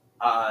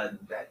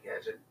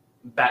Gadget.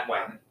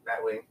 Batwing.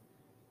 Batwing.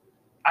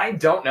 I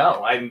don't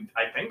know. I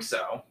think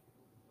so.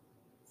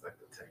 It's like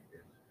the tank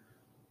dude.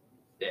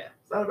 Yeah.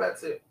 It's not a bad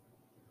suit.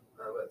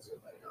 Not a bad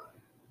suit, but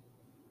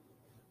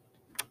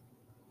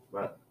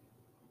I don't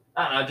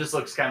know. It just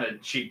looks kind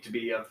of cheap to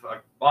be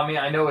well, I mean,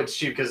 I know it's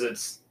cheap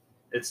because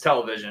it's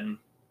television.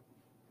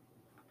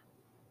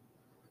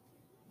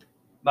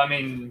 But I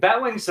mean,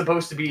 Batwing's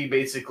supposed to be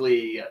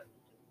basically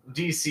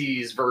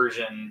DC's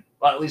version,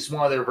 well, at least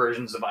one of their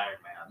versions of Iron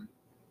Man.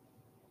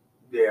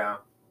 yeah.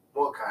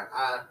 What kind?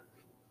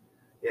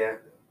 Yeah.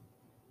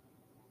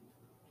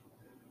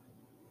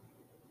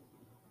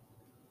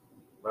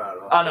 I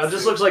don't know. It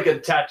just looks like a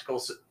tactical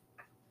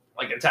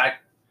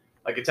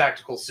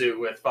suit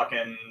with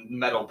fucking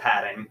metal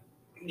padding.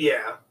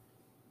 Yeah.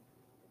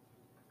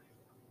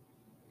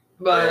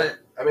 But yeah.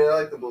 I mean, I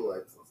like the blue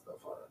lights and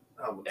stuff on it.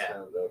 Helmet's Yeah.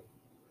 kind of dope.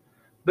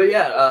 But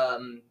yeah,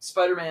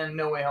 Spider-Man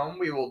No Way Home,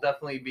 we will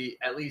definitely be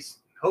at least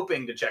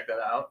hoping to check that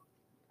out.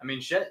 I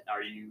mean, shit,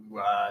 are you,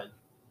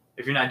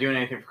 if you're not doing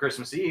anything for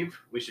Christmas Eve,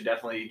 we should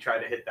definitely try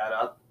to hit that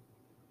up.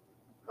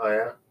 Oh,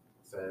 yeah?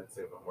 So it's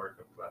even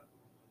working, but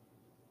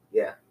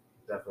yeah,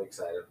 definitely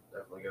excited.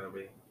 Definitely going to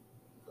be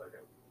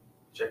fucking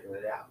checking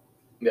it out.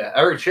 Yeah,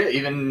 or shit,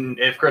 even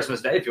if Christmas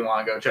Day, if you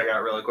want to go check it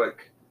out really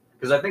quick.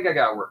 Because I think I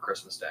got to work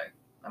Christmas Day.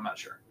 I'm not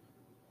sure.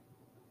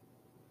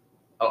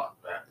 Oh,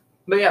 yeah.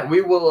 But yeah, we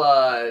will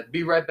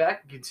be right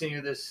back and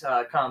continue this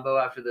combo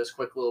after this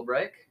quick little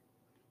break.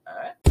 All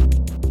right.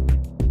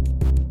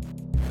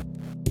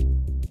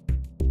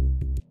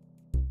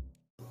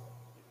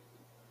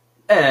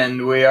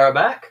 And we are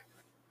back.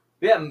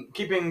 Yeah,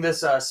 keeping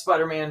this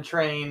Spider-Man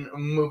train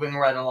moving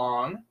right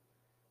along.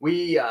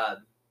 We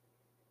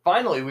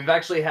finally we've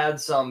actually had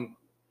some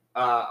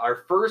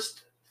our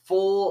first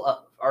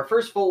full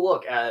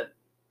look at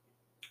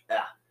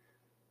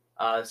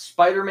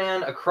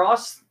Spider-Man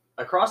across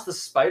the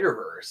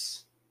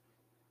Spider-Verse,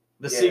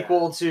 the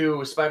sequel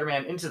to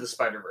Spider-Man Into the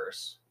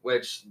Spider-Verse.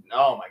 Which,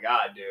 oh my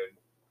god, dude,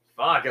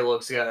 fuck, it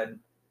looks good.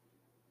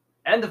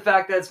 And the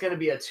fact that it's going to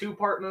be a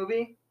 2-part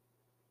movie,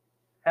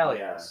 hell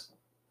yes.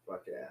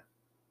 Fuck yeah.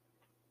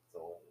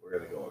 So we're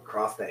going to go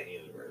across that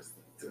universe.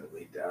 It's going to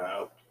be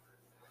dope.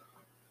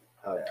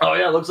 Oh yeah. Oh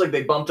yeah, it looks like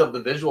they bumped up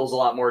the visuals a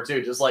lot more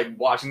too. Just like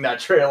watching that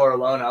trailer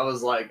alone, I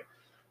was like,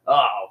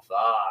 oh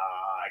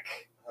fuck.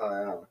 Oh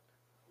yeah.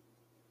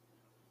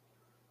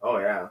 Oh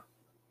yeah.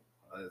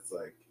 It's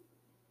like,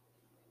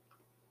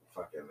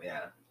 fucking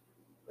yeah.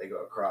 They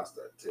go across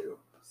that too.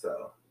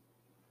 So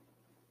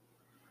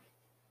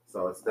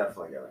it's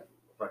definitely gonna,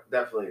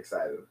 definitely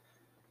excited.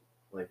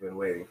 Like, been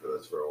waiting for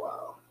this for a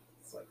while.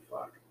 It's like,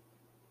 fuck.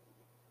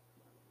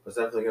 It's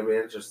definitely gonna be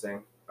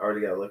interesting. I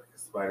already got a look.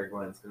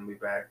 Spider-Gwen's gonna be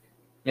back.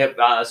 Yep,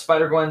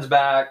 Spider-Gwen's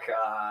back.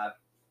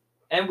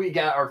 And we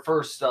got our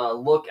first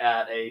look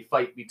at a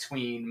fight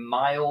between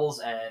Miles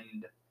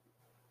and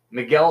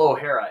Miguel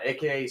O'Hara,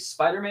 aka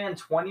Spider-Man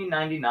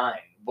 2099,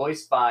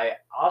 voiced by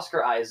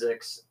Oscar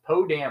Isaac's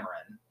Poe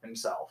Dameron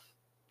himself.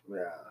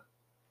 Yeah.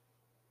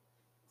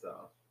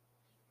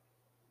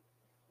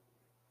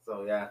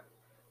 So yeah.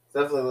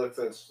 Definitely looks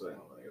interesting.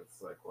 Like,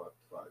 it's like, what the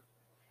fuck?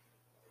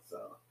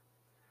 So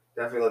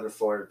definitely looking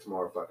forward to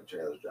more fucking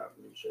trailers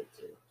dropping and shit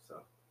too.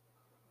 So,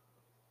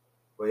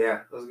 but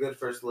yeah, it was a good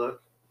first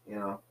look. You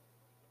know,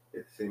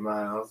 get to see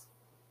Miles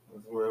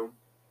in the room,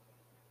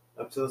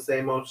 up to the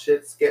same old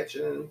shit,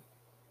 sketching,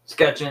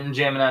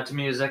 jamming out to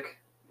music.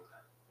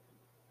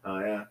 Oh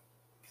yeah,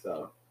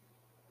 so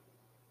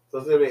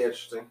it's gonna be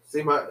interesting.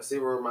 See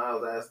where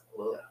Miles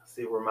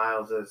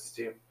is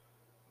too.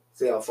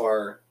 See how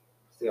far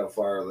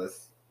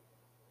this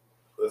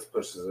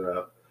pushes it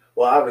up.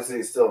 Well, obviously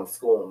he's still in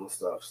school and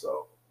stuff,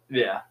 so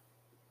yeah.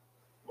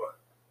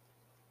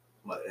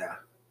 But yeah,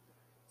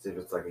 see if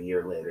it's like a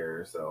year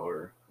later or so,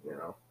 or you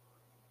know.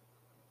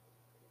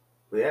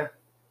 But yeah,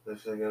 this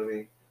is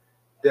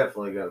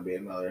definitely gonna be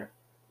another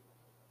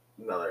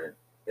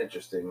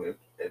interesting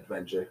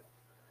adventure.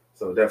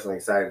 So definitely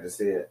excited to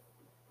see it,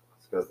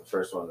 because the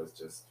first one is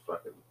just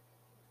fucking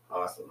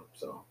awesome.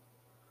 So.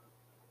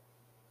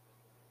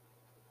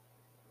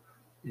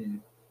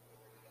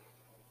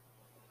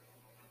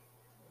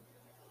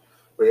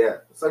 But yeah,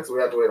 it sucks we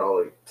have to wait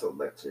all till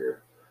next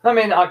year. I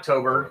mean,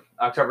 October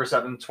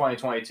 7th,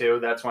 2022.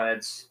 That's when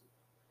it's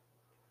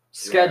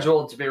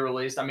scheduled to be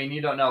released. I mean,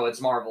 you don't know. It's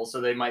Marvel, so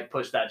they might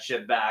push that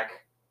shit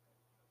back.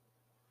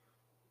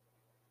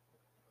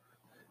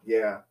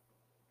 Yeah.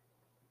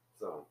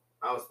 So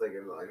I was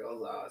thinking, like,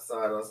 I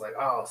saw it. I was like,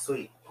 oh,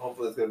 sweet.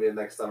 Hopefully it's going to be a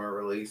next summer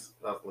release.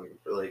 I was looking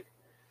for like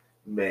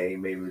May,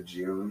 maybe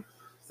June.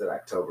 Instead of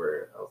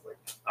October. I was like,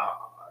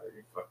 oh,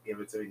 you fucking give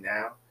it to me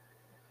now.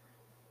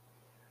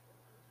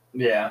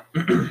 Yeah.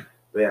 Yeah.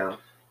 Yeah.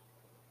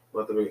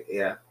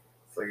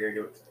 It's like, you're gonna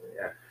give it to me.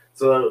 Yeah.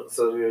 So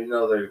you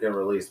know they're gonna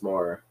release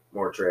more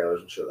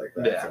trailers and shit like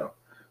that. Yeah. So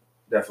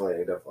definitely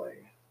I'm gonna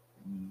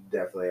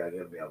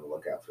be on the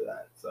lookout for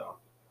that. So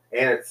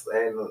it's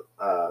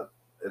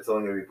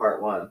only gonna be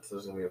part 1, so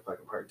there's gonna be a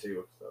fucking part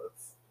 2.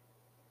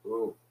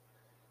 So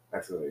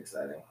that's gonna be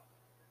exciting.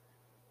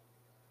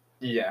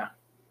 Yeah.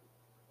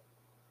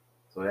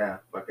 So yeah,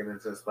 fucking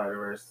Into the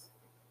Spider-Verse,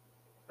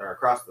 or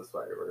Across the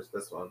Spider-Verse,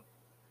 this one.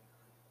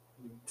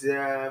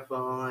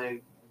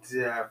 Definitely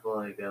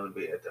gonna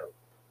be a dope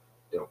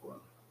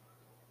one.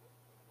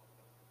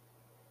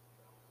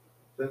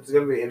 It's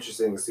gonna be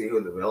interesting to see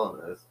who the villain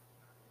is.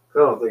 I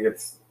don't think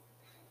it's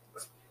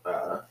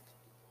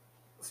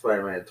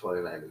Spider-Man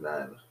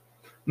 2099.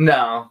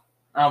 No,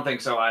 I don't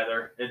think so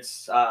either.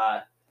 It's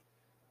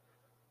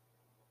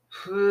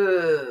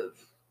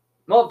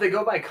well, if they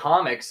go by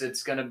comics,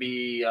 it's gonna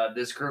be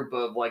this group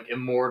of like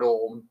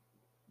immortal,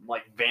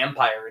 like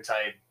vampire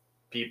type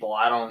people.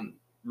 I don't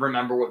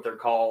remember what they're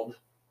called.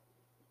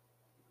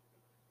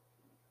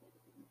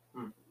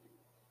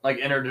 Like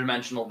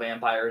interdimensional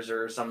vampires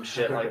or some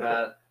shit like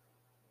that.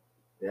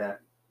 Yeah,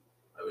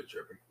 I would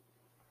tripping.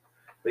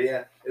 But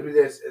yeah,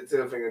 it's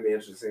definitely gonna be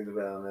interesting to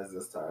villain as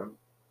this time.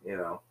 You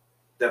know,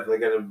 definitely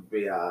gonna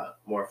be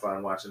more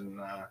fun watching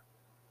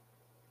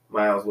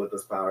Miles with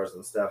his powers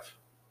and stuff,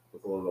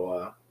 with a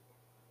little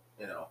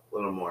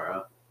little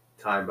more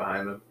time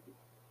behind them,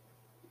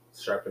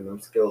 sharpen them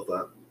skills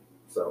up.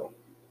 So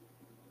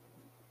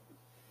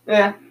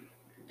yeah,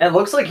 and it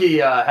looks like he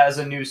has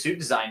a new suit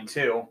design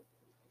too.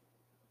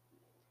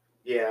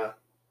 Yeah.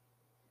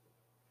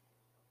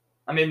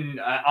 I mean,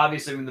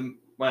 obviously, when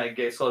it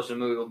gets closer to the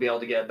movie, we'll be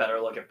able to get a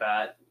better look at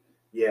that.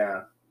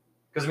 Yeah.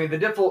 Because, I mean, the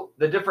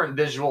different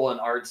visual and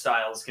art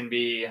styles can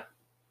be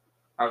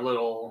a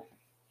little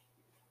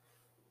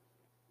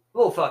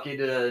fucky,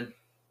 to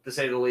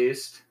say the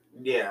least.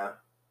 Yeah.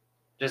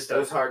 Just It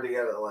was hard to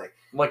get it like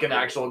an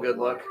actual good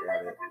look.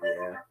 at it.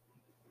 Yeah,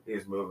 he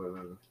was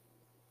moving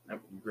and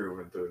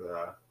grooving through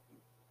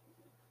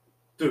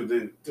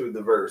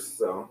the verse.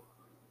 So,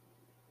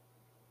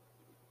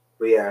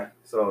 but yeah,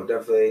 so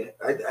definitely,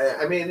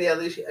 I mean, yeah, at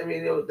least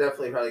he'll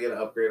definitely probably get an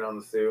upgrade on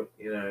the suit.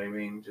 You know what I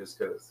mean? Just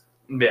because,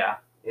 Yeah.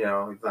 you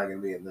know, he's not gonna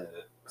be in the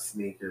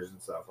sneakers and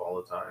stuff all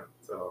the time.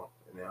 So,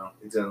 you know,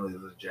 he's gonna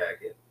lose his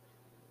jacket.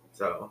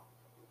 So,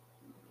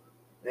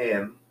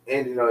 and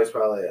you know, he's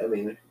probably, I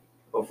mean,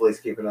 hopefully he's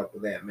keeping up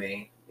with Aunt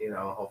May. You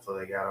know,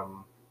 hopefully they got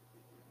him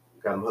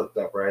hooked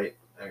up right.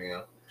 I mean, you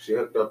know, she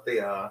hooked up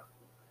the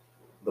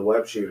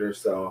web shooter,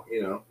 so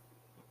you know,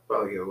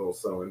 probably get a little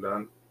sewing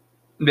done.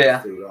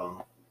 Yeah. Suit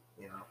all,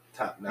 you know,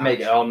 top notch.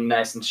 Make it all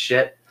nice and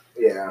shit.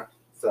 Yeah,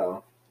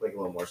 so make it a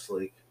little more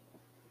sleek.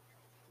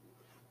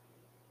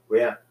 But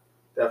yeah,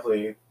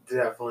 definitely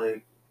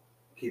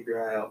keep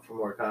your eye out for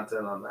more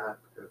content on that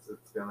because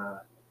it's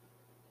gonna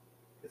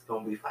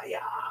be fire.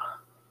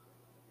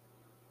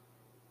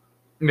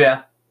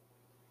 Yeah.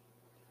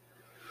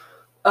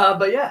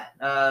 But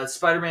yeah,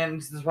 Spider-Man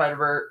Into the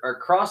Spider-Verse, or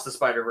Across the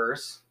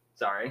Spider-Verse.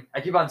 Sorry, I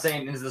keep on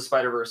saying Into the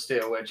Spider-Verse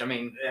too, which I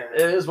mean, Yeah.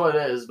 it is what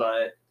it is.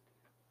 But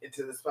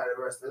Into the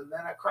Spider-Verse, and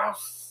then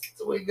across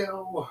we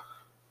go.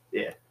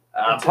 Yeah.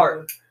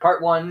 Part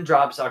 1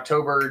 drops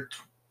October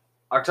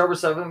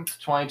 7th,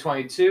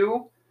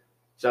 2022.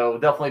 So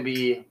definitely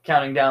be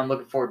counting down,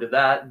 looking forward to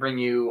that. Bring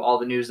you all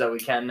the news that we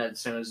can as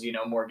soon as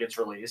more gets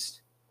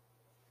released.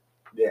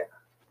 Yeah.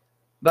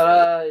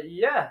 But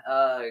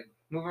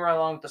moving right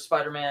along with the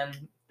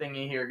Spider-Man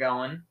thingy here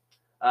going.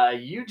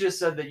 You just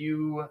said that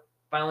you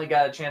finally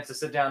got a chance to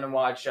sit down and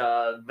watch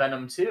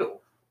Venom 2.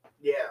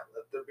 Yeah,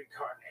 Let There Be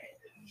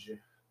Carnage.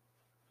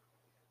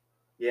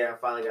 Yeah, I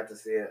finally got to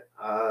see it.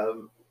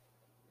 I'll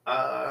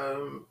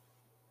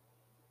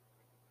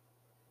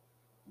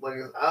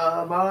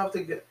have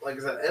to get, like I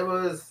said, it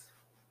was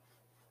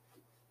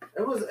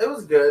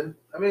good.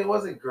 I mean, it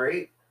wasn't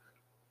great,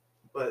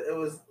 but it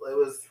was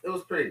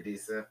pretty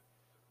decent.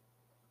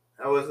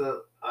 I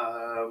wasn't.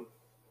 I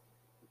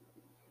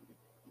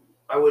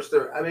wish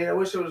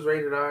it was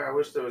rated R. I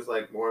wish there was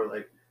like more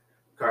like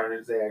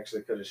carnage they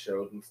actually could have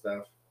showed and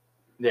stuff.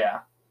 Yeah.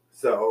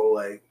 So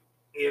like,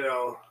 you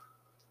know,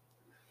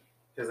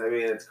 because I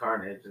mean it's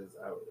carnage.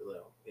 I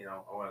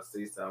want to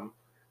see some.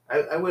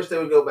 I wish they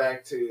would go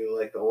back to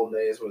like the old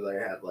days where they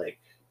had like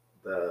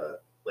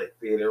the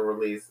theater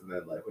release, and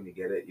then like when you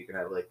get it, you can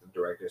have like the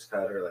director's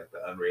cut or like the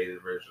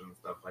unrated version and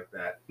stuff like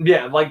that.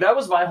 Yeah, like that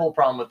was my whole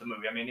problem with the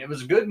movie. I mean, it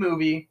was a good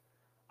movie.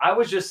 I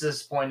was just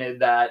disappointed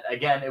that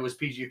again it was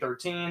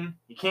PG-13.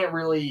 You can't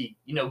really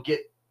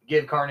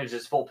give Carnage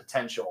his full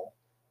potential.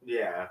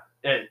 Yeah.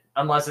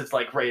 Unless it's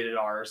like rated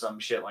R or some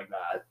shit like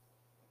that.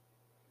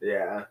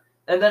 Yeah.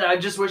 And then I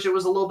just wish it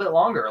was a little bit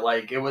longer.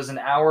 Like it was an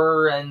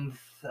hour and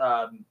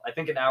I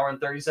think an hour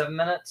and 37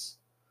 minutes.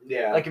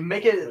 Yeah. Like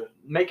make it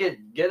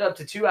get up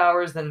to 2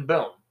 hours, then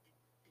boom.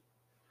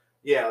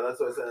 Yeah, that's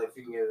what I said. If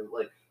you can get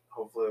like,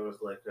 hopefully it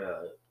was like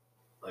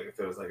if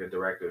there was like a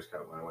director's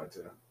cut when it went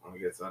to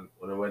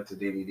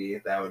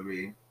DVD, that would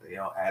be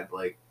add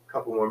like a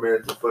couple more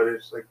minutes of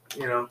footage, like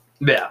yeah,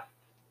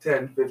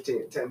 10,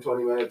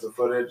 20 minutes of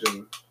footage,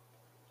 and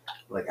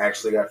like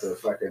actually got to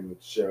fucking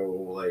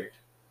show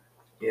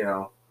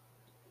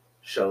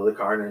show the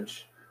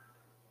carnage.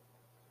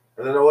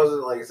 And then it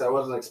wasn't like I said, I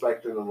wasn't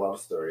expecting a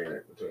love story in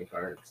it between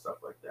Carnage and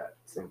stuff like that.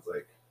 It seems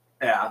like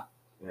yeah.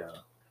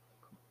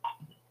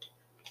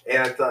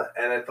 And I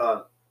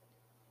thought,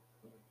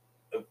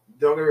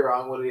 don't get me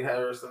wrong, Woody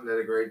Harrelson did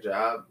a great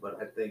job, but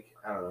I think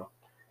I don't know.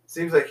 It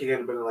seems like he could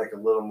have been like a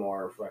little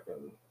more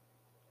fucking,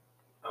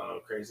 I don't know,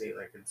 crazy.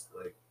 Like it's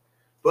like,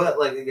 but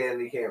like again,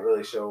 you can't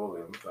really show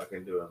him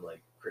fucking doing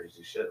like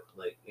crazy shit.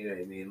 Like you know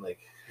what I mean? Like,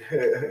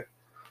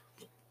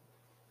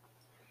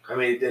 I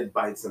mean, he did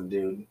bite some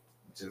dude.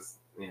 Just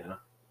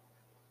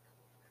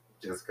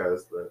just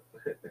cause the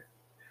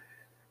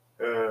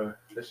that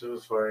shit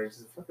was funny.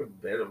 Just fucking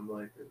bit him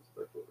like this.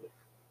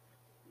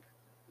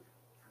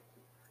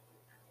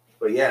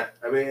 But yeah,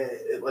 I mean,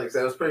 like I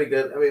said, it was pretty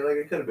good. I mean, like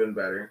it could have been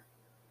better.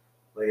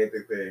 Like I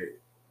think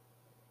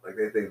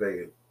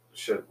they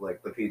should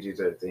like the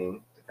PG-13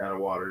 to kind of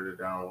watered it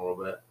down a little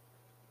bit.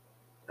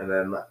 And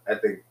then I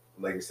think,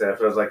 like you said,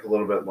 if it was like a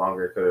little bit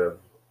longer,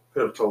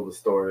 could have told the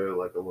story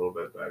like a little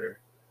bit better.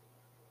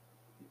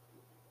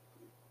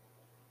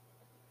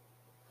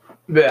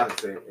 Yeah.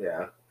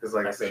 Yeah, because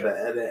like I said,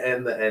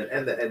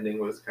 the ending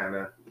was kind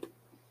of,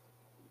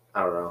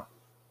 I don't know.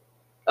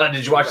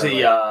 Did you watch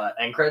the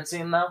end credit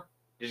scene though?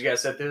 Did you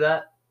guys sit through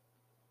that?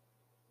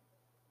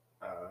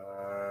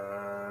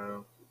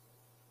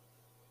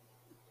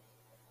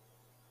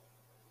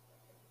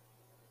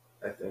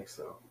 I think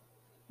so.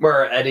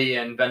 Where Eddie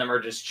and Venom are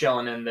just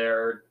chilling in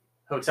their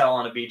hotel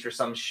on a beach or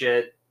some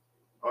shit.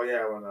 Oh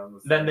yeah,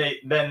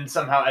 then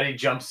somehow Eddie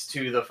jumps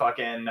to the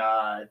fucking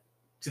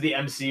to the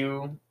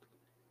MCU.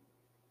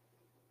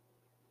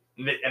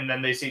 And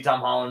then they see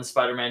Tom Holland's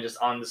Spider-Man just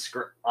on the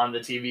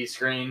TV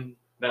screen.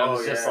 Then I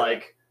was just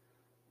like,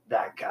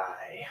 that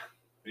guy.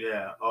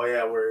 Yeah. Oh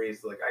yeah, where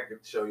he's like, I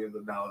could show you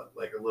the knowledge,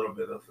 like a little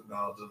bit of the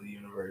knowledge of the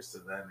universe,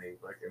 and then he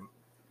fucking.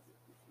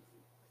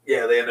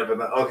 Yeah, they end up in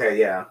the. Okay,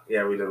 yeah,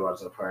 we did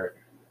watch that part,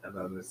 and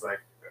then it's like,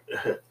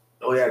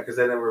 oh yeah, because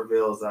then it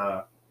reveals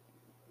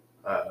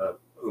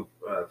who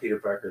Peter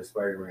Parker,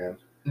 Spider Man.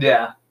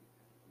 Yeah.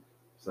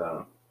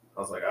 So I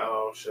was like,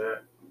 oh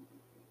shit.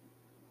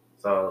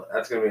 So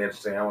that's gonna be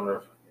interesting. I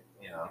wonder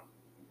if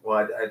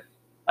Well,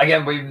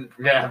 Again, we're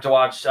gonna have to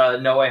watch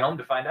No Way Home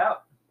to find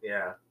out.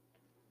 yeah,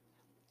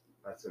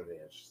 that's gonna be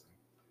interesting.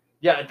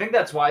 Yeah, I think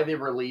that's why they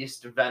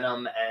released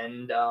Venom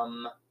and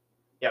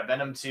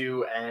Venom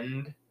 2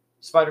 and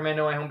Spider-Man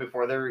No Way Home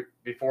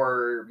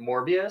before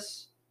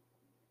Morbius.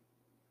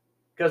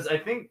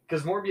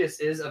 Because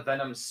Morbius is a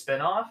Venom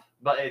spin-off,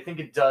 but I think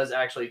it does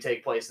actually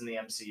take place in the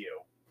MCU.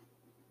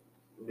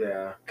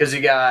 Yeah. Because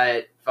you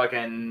got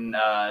fucking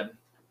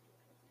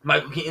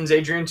Michael Keaton's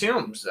Adrian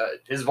Toomes,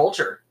 his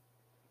Vulture.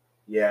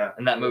 Yeah.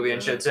 In that movie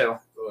and shit too.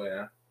 Oh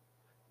yeah.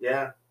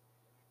 Yeah.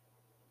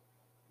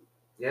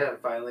 Yeah,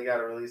 finally got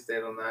a release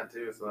date on that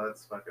too, so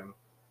that's fucking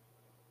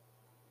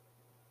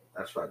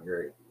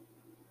great.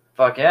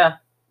 Fuck yeah.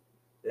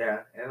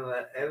 Yeah, and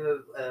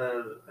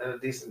a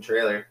decent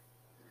trailer.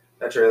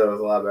 That trailer was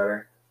a lot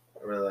better.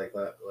 I really like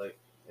that. Like,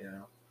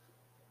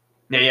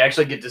 Yeah, you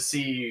actually get to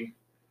see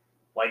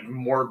the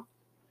more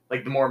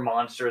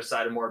monstrous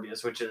side of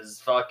Morbius, which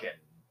is fucking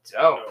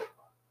dope.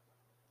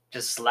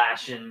 Just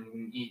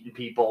slashing, eating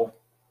people.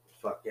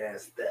 Fuck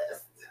yes,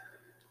 best.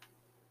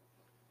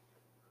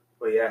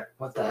 But yeah.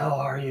 What the hell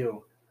are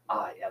you?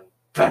 I am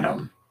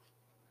Venom.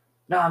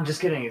 No, I'm just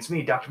kidding. It's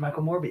me, Dr.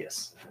 Michael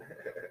Morbius.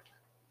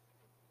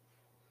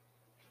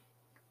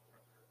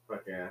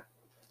 Fuck yeah.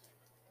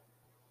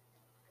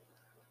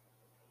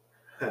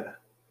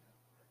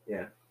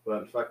 Yeah,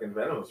 but fucking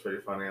Venom was pretty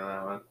funny on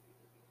that one.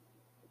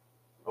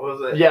 What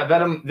was it? Yeah,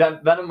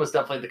 Venom was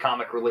definitely the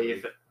comic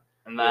relief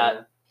in that.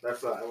 Yeah,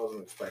 that's what I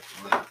wasn't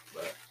expecting that,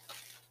 but.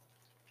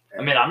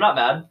 I mean, I'm not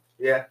mad.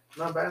 Yeah,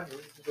 not bad. It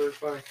was pretty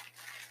funny.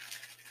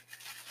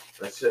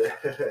 That's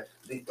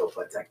Lethal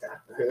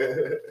Protector.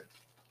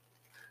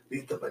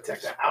 Lethal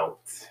Protector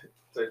out.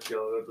 Start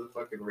killing the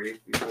fucking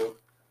rape people.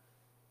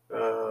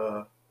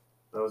 That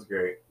was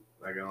great.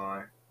 Not gonna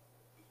lie.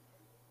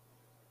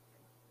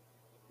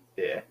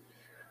 Yeah.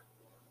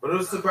 But it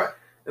was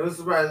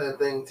surprising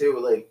thing too,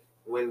 like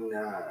when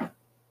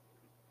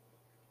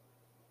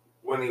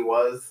he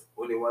was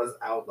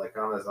out like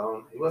on his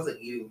own, he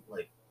wasn't eating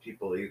like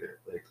people either.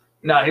 Like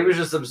no, he was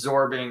just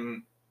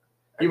absorbing.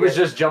 He was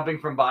just jumping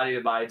from body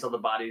to body until the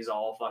bodies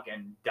all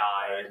fucking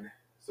died.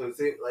 So it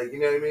seemed like, you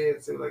know what I mean?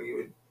 It seemed like he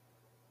would.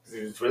 Cause he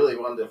just really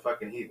wanted to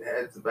fucking eat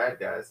heads of bad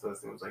guys. So it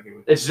seems like he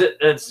would. It's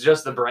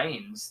just the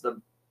brains.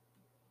 The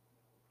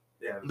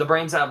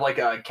brains have like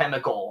a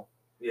chemical.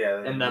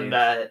 Yeah. In them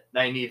that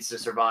he needs to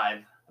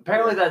survive.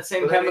 Apparently, that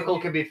same chemical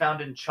can be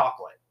found in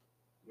chocolate.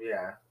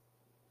 Yeah.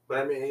 But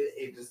I mean,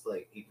 he just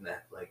like eating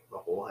that like the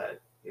whole head.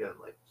 He doesn't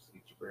like just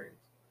eat your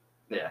brains.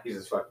 Yeah. He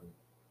just fucking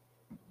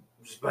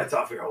bites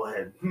off your whole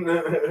head.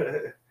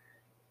 Crunchy.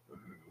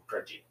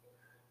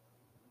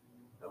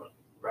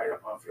 Right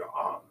up off your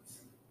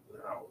arms.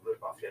 Then I'll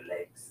rip off your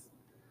legs.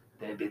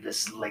 There'd be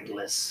this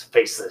legless,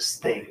 faceless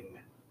thing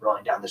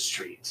rolling down the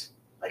street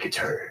like a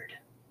turd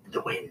in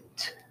the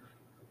wind.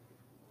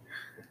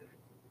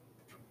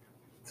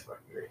 It's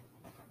fucking great.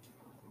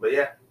 But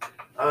yeah,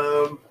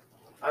 I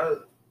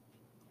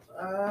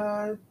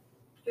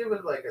give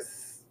it like a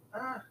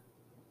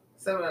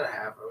 7.5.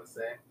 I would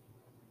say.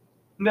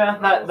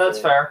 Yeah, that's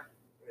fair.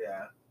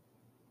 Yeah,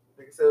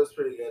 like I said, it was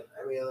pretty good.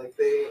 I mean, like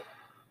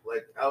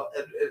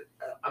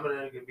I'm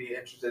gonna be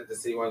interested to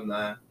see when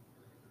the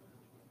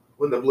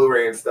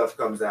Blu-ray and stuff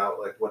comes out,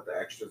 like what the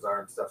extras are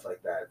and stuff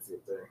like that. See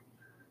if they're.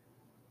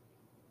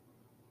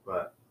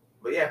 But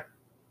yeah,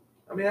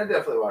 I mean, I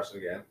definitely watched it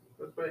again.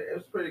 It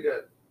was pretty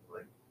good.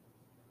 Like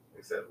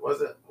I said,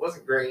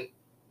 wasn't great,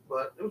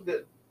 but it was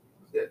good. It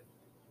was good.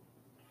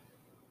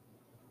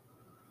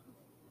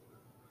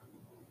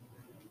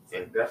 So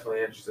I'm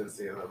definitely interested in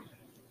seeing them.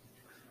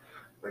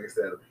 Like I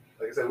said,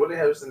 Woody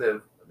Harrelson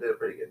did a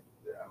pretty good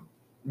job.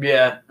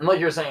 Yeah, and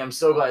like you're saying, I'm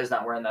so glad he's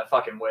not wearing that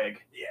fucking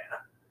wig. Yeah,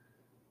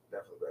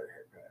 definitely better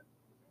haircut.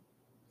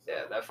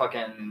 Yeah, that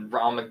fucking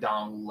Ronald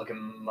McDonald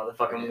looking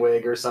motherfucking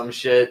wig or some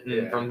shit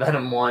from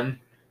Venom 1.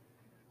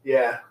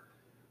 Yeah.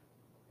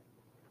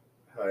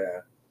 Oh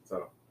yeah.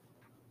 So,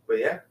 but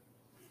yeah,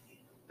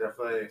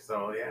 definitely.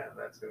 So yeah,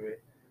 that's gonna be.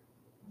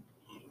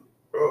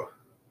 Oh,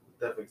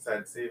 definitely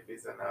excited to see if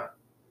he's in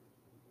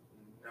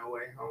No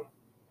Way Home.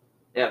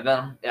 Yeah,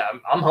 Venom. Yeah,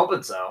 I'm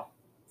hoping so.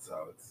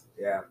 So it's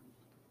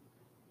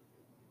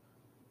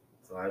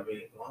So that'd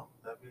be.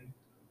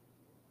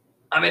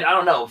 I mean, I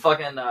don't know.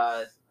 Fucking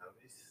That'd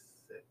be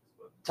sick.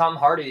 Tom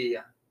Hardy,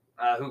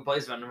 who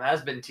plays Venom,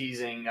 has been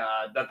teasing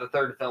that the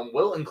third film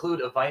will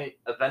include a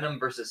Venom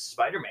versus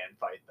Spider-Man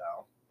fight,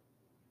 though.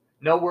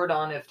 No word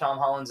on if Tom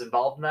Holland's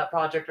involved in that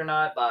project or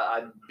not, but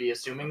I'd be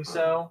assuming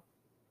so.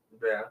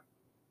 Yeah.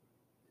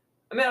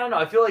 I mean, I don't know.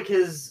 I feel like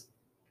his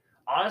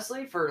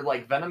honestly, for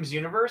like Venom's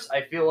universe,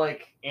 I feel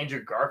like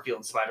Andrew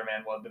Garfield's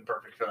Spider-Man would have been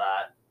perfect for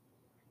that.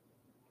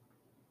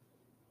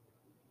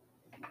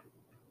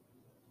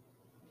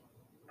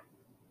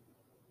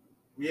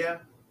 Yeah.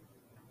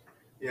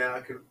 Yeah,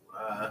 I could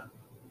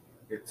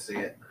get to see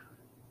it.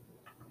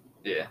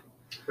 Yeah.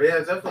 But yeah,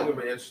 it's definitely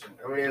gonna be interesting.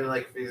 I mean,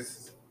 like, if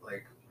he's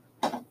like,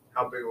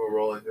 how big of a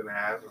role he's gonna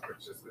have, if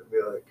it's just gonna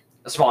be like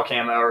A small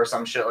cameo or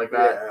some shit like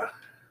that.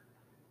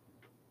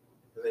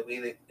 Yeah. I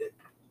mean,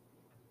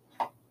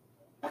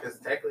 because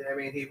technically, I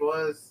mean, he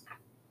was.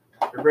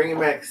 You're bringing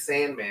back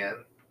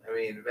Sandman. I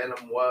mean,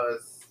 Venom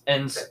was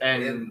And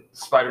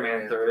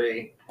Spider-Man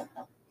 3.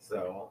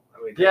 So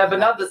I mean, Yeah, but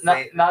not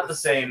the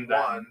same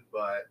one,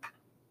 but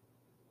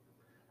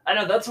I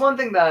know that's one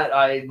thing that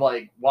I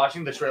like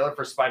watching the trailer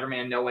for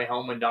Spider-Man No Way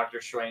Home when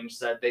Doctor Strange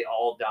said they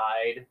all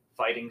died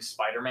fighting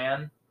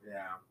Spider-Man.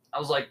 yeah, I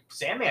was like,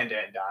 Sandman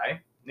didn't die.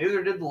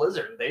 Neither did the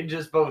Lizard. They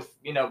just both,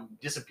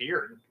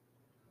 disappeared.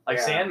 Like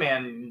Yeah.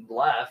 Sandman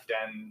left,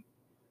 and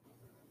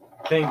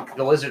I think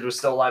the Lizard was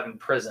still alive in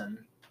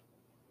prison.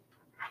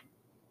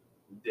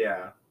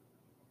 yeah.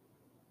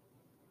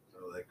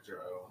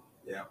 Electro,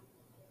 yeah.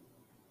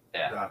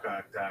 Doc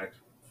Ock died.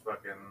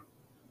 Fucking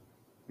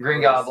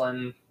Green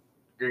Goblin,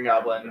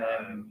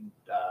 and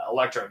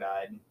Electro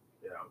died.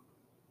 Yeah.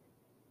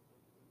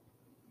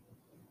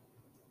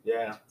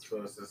 Yeah,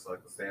 so it's just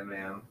like the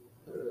Sandman.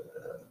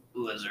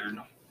 Lizard.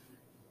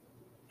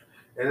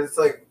 And it's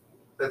like,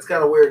 that's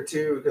kind of weird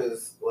too,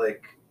 because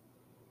like,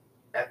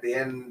 at the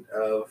end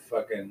of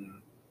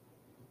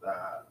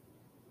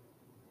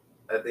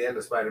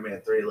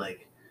Spider-Man 3,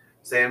 like,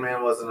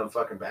 Sandman wasn't a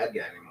fucking bad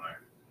guy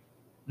anymore.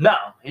 No,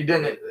 he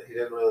didn't. He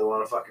didn't really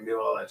want to fucking do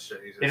all that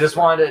shit. He just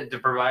wanted to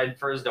provide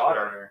for his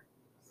daughter.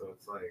 So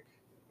it's like,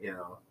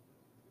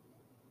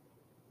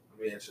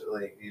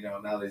 like,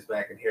 now that he's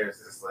back in here,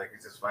 it's just like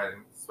he's just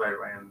fighting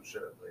Spider-Man and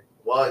shit. Like,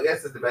 well, I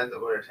guess it depends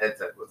on where his head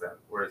was at.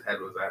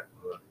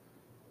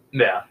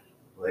 Yeah.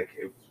 Like,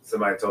 if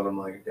somebody told him,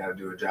 like, you gotta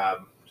do a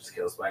job, just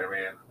kill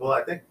Spider-Man. Well,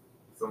 I think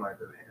somebody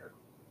did it.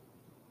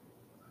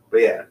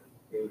 But yeah,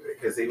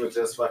 because he was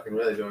just fucking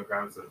really doing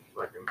crimes to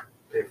fucking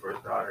pay for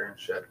his daughter and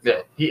shit. So.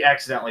 Yeah, he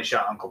accidentally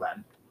shot Uncle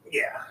Ben.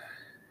 Yeah.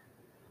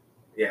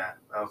 Yeah,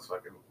 that was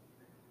fucking.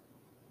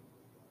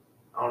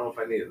 I don't know if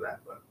I needed that,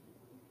 but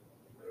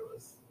it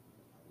was.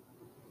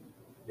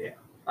 Yeah.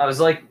 I was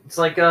like, it's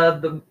like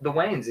the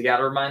Waynes. You got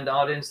to remind the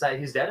audience that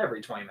he's dead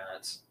every 20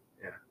 minutes.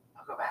 Yeah.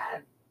 Uncle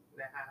Ben.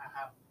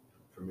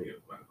 For me,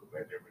 it was Uncle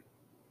Ben.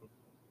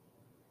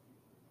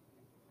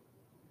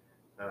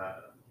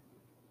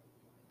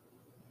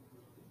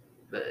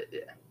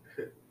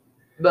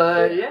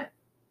 But yeah.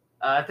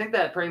 I think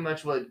that pretty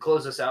much would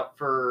close us out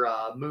for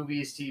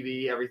movies,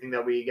 TV, everything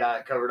that we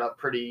got covered up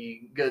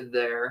pretty good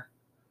there.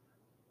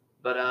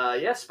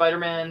 But yeah,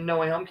 Spider-Man No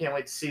Way Home, can't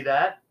wait to see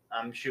that.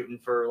 I'm shooting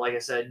for, like I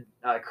said,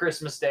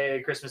 Christmas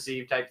Day, Christmas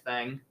Eve type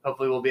thing.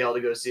 Hopefully we'll be able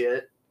to go see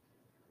it.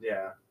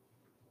 Yeah.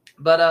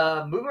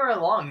 But moving right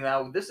along,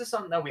 now this is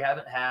something that we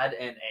haven't had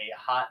in a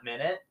hot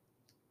minute.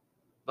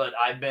 But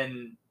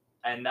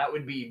and that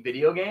would be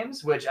video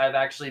games, which I've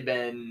actually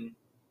been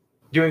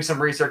doing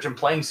some research and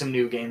playing some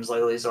new games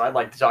lately, so I'd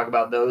like to talk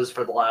about those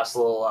for the last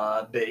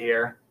little bit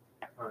here.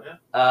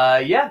 Oh,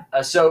 yeah?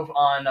 So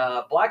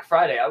on Black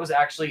Friday, I was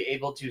actually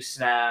able to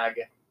snag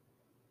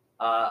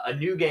a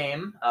new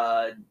game,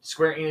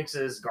 Square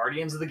Enix's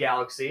Guardians of the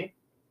Galaxy.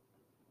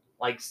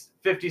 Like $50,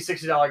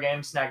 $60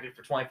 game, snagged it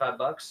for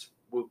 $25.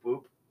 Whoop,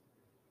 whoop.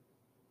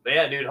 But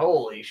yeah, dude,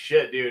 holy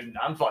shit, dude.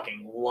 I'm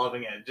fucking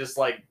loving it. Just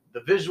like, the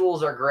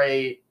visuals are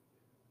great.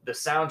 The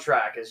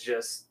soundtrack is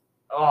just,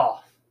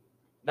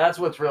 that's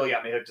what's really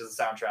got me hooked, is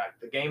the soundtrack.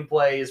 The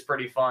gameplay is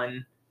pretty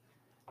fun.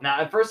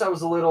 Now, at first I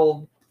was a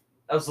little,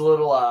 I'm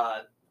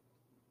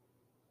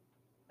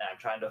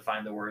trying to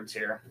find the words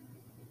here.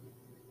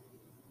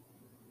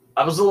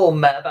 I was a little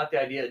mad about the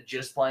idea of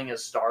just playing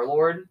as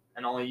Star-Lord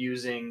and only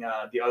using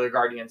the other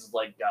Guardians as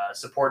like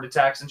support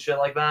attacks and shit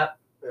like that.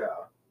 Yeah.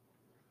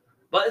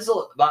 But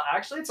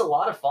actually it's a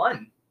lot of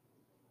fun.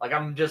 Like,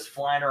 I'm just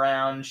flying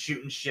around,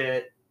 shooting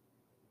shit.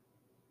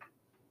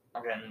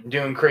 Okay,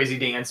 doing crazy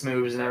dance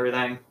moves and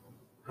everything.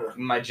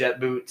 My jet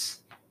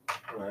boots.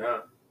 Oh, yeah.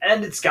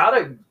 And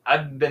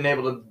I've been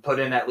able to put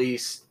in at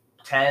least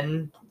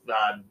 10,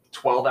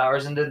 12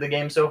 hours into the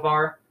game so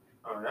far.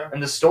 Oh, yeah.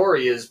 And the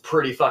story is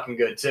pretty fucking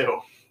good, too.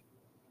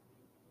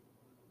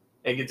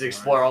 You get to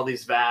explore all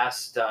these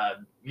vast,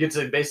 you get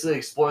to basically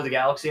explore the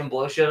galaxy and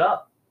blow shit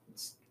up.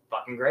 It's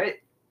fucking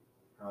great.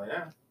 Oh,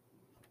 yeah.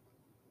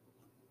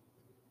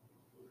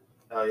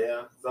 Oh,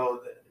 yeah.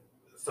 So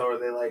are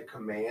they like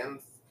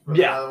commands for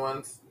the other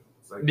ones?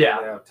 It's like, yeah.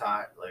 They have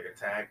attack,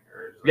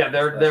 or yeah,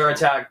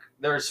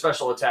 they're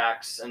special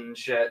attacks and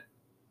shit.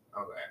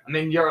 Okay. I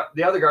mean,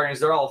 the other Guardians,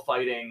 they're all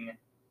fighting,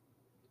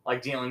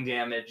 like, dealing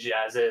damage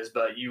as is,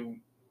 but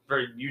for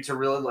you to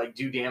really like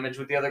do damage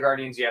with the other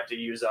Guardians, you have to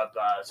use up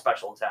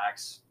special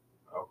attacks.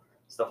 Okay.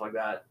 Stuff like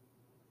that.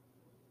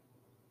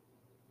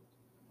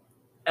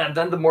 And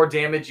then the more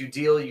damage you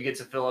deal, you get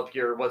to fill up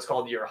what's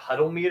called your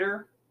huddle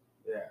meter.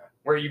 Yeah.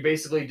 Where you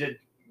basically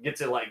get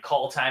to like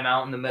call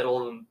timeout in the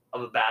middle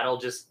of a battle.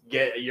 Just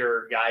get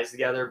your guys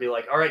together, be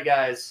like, all right,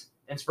 guys,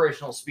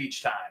 inspirational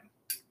speech time.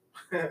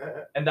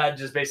 And that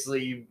just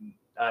basically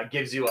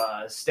gives you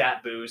a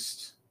stat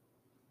boost,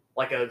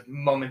 like a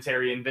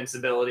momentary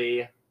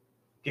invincibility.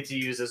 Get to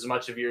use as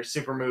much of your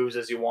super moves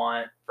as you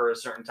want for a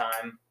certain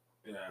time.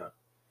 Yeah.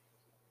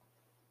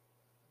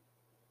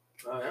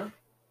 Oh yeah.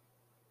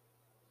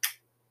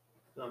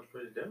 Sounds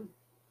pretty dope.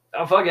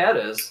 Oh fuck yeah, it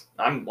is.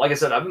 Like I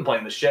said, I've been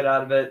playing the shit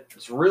out of it.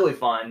 It's really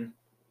fun.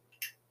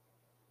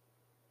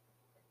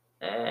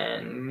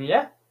 And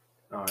yeah.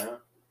 Oh yeah.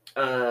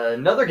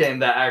 Another game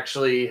that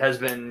actually has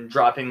been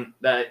dropping.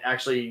 The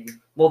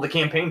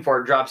campaign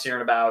for it drops here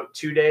in about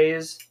 2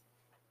 days.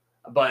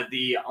 But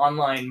the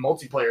online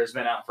multiplayer has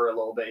been out for a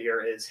little bit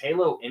here. Is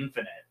Halo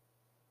Infinite,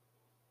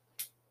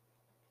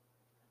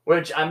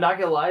 which I'm not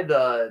gonna lie,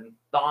 the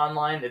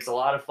online, it's a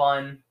lot of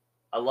fun.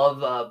 I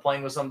love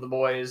playing with some of the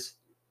boys.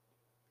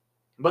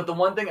 But the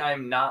one thing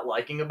I'm not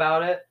liking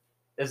about it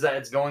is that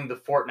it's going the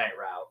Fortnite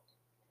route,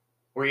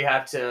 where you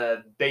have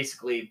to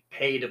basically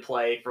pay to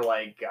play for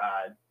like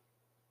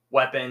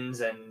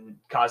weapons and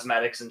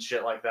cosmetics and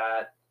shit like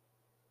that.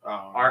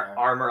 Oh,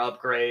 Armor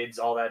upgrades,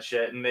 all that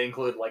shit, and they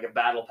include like a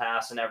battle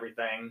pass and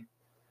everything.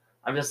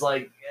 I'm just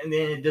like,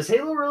 does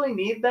Halo really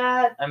need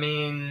that? I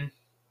mean,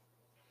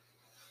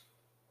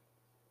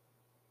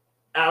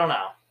 I don't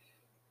know.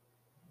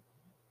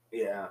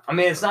 Yeah. I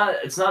mean, it's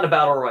not a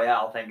battle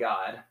royale, thank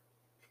God.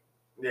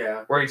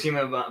 Yeah. Where you team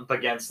up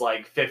against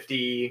like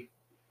 50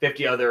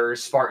 other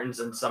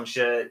Spartans and some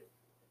shit.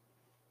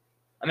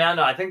 I mean, I don't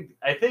know.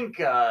 I think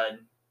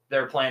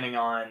they're planning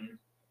on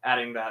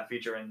adding that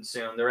feature in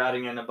soon. They're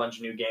adding in a bunch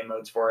of new game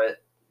modes for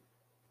it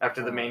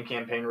after the main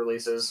campaign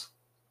releases.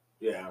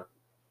 Yeah.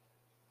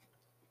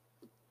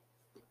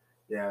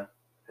 Yeah.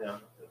 Yeah.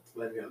 It's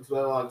been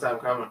a long time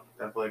coming.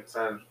 Definitely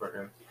excited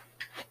for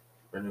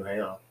new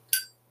Halo.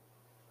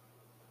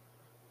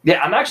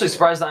 Yeah, I'm actually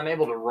surprised that I'm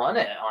able to run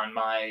it on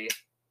my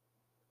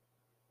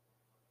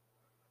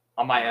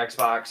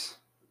Xbox,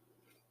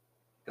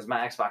 because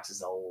my Xbox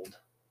is old.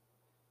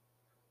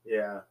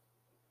 Yeah.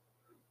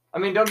 I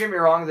mean, don't get me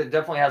wrong, that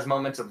definitely has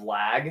moments of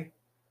lag.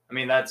 I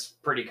mean, that's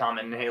pretty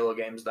common in Halo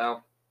games,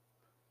 though.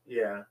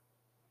 Yeah.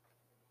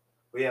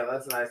 But yeah,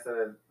 that's nice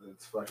that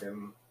it's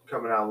fucking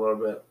coming out a little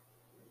bit.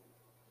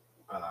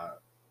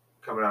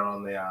 Coming out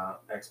on the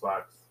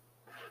Xbox.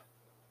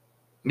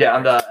 Yeah,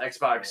 on the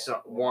Xbox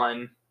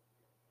One.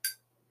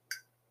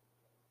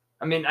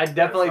 I mean, I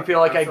definitely feel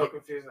like I'm so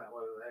confused on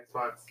what the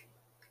Xbox.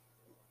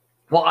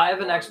 Well, I have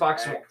an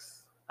Xbox.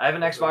 X. I have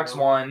an Xbox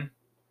One.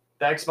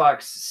 The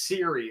Xbox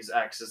Series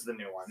X is the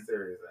new one.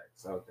 Series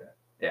X. Okay.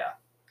 Yeah.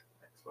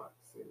 Xbox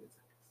Series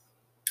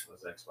X.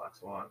 There's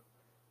Xbox One.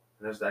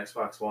 And there's the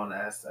Xbox One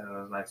S and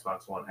there's an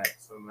Xbox One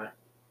X in there.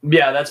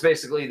 Yeah, that's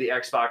basically the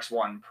Xbox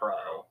One Pro.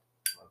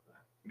 Okay.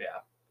 Yeah.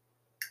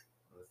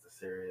 There's the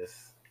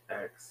Series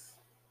X.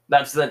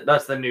 That's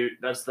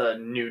the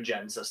new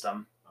gen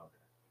system.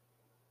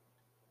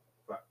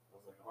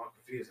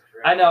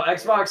 I know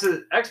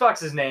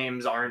Xbox's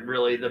names aren't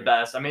really the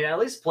best. I mean, at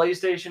least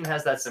PlayStation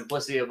has that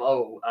simplicity of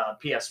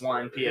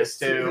PS1,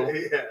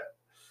 PS2. Yeah.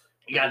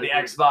 You got the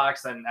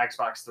Xbox, then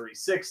Xbox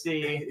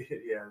 360,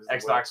 Yeah.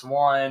 Xbox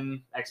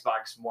One,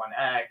 Xbox One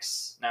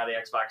X, now the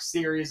Xbox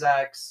Series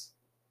X.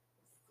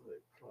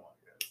 Come on,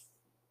 guys.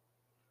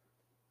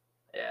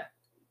 Yeah.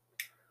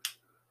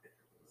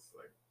 It's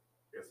like,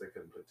 I guess they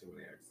couldn't put too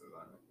many X's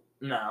on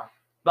it. No.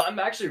 But I'm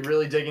actually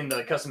really digging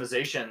the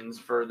customizations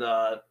for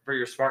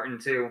your Spartan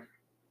too.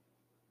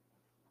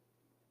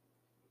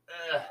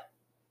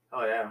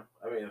 Oh yeah,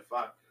 I mean,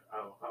 fuck,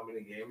 how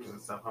many games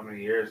and stuff, how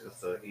many years just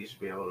so you should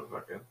be able to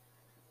fucking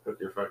hook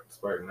your fucking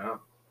Spartan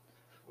up.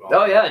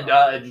 Oh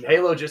yeah,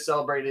 Halo just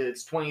celebrated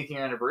its 20th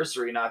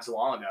anniversary not too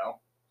long ago.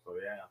 So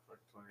yeah,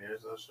 fucking 20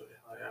 years. I'll show you.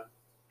 Oh yeah.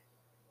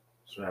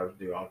 Should have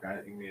to do all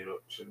kinds.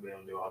 Should be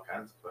able to do all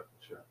kinds of fucking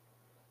shit,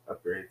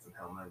 upgrades and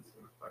helmets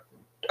and fucking.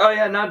 Oh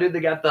yeah, no, dude, they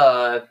got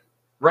the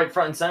right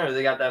front and center.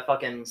 They got that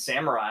fucking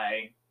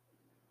samurai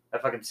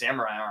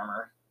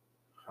armor.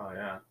 Oh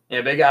yeah.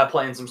 Yeah, big guy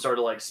playing some sort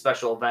of like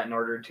special event in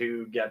order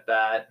to get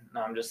that.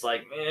 And I'm just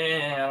like,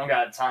 I don't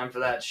got time for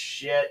that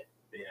shit.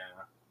 Yeah.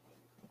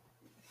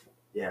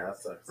 Yeah, that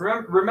sucks.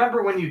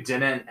 Remember when you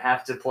didn't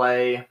have to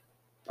play,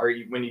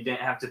 when you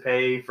didn't have to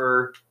pay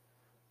for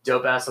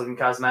dope ass looking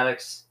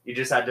cosmetics? You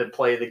just had to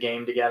play the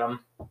game to get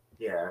them.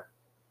 Yeah.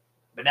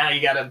 But now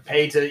you gotta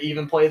pay to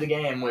even play the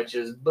game, which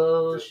is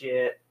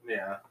bullshit.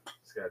 Yeah.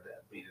 Just gotta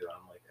beat it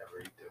on like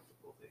every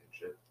difficulty and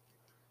shit.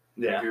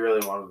 Yeah. If you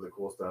really wanted the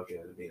cool stuff, you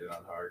had to beat it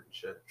on hard and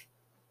shit.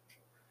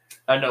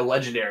 I know,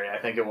 legendary, I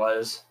think it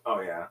was.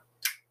 Oh yeah.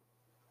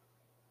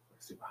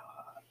 Super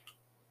hot.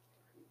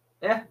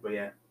 Yeah. But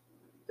yeah,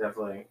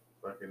 definitely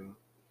fucking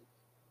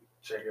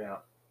check it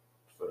out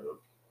for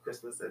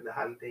Christmas and the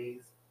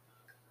holidays.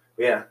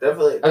 But yeah,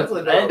 definitely.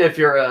 And if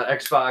you're a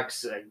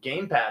Xbox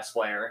Game Pass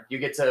player, you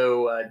get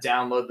to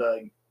download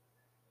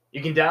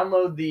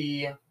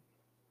the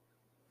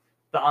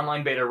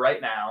online beta right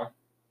now,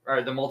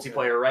 or the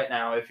multiplayer right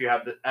now if you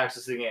have the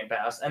access to the Game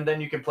Pass, and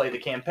then you can play the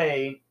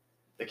campaign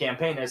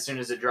as soon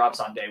as it drops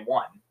on day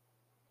one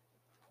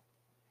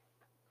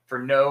for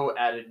no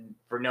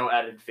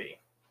added fee,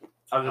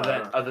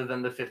 other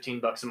than the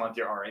 $15 a month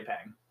you're already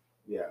paying.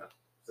 Yeah,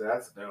 so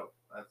that's dope.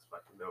 That's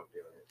fucking dope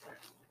deal.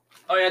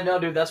 Oh yeah, no,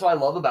 dude, that's what I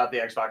love about the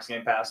Xbox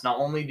Game Pass. Not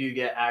only do you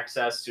get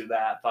access to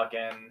that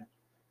fucking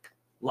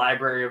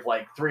library of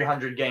like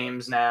 300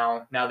 games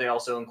now they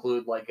also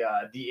include like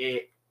an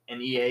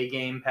EA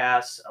Game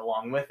Pass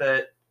along with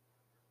it,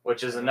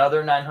 which is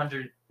another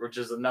 900, which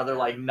is another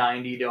like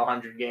 90 to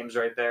 100 games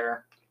right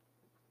there.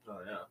 Oh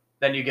yeah.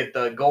 Then you get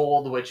the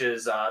Gold, which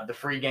is the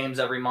free games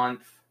every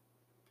month.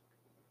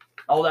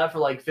 All that for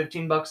like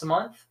 $15 a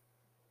month.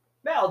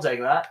 Yeah, I'll take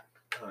that.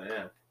 Oh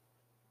yeah.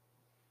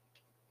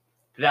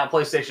 Now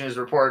PlayStation is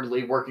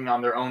reportedly working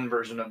on their own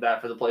version of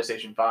that for the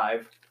PlayStation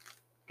 5.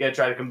 Gonna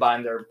try to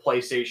combine their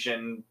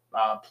PlayStation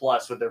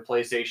Plus with their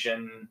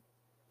PlayStation,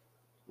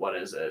 what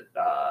is it?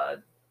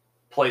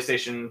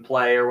 PlayStation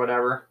Play or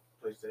whatever.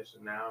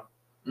 PlayStation Now.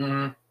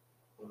 Mm-hmm.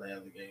 When they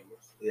have the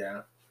games.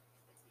 Yeah.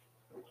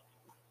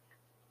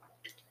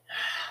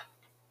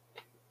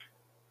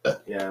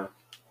 Yeah.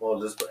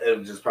 Well, it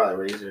would just probably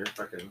raise your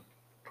fucking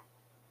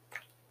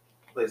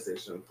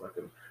PlayStation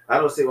fucking. I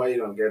don't see why you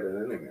don't get it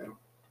anyway.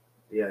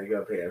 Yeah, you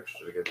gotta pay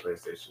extra to get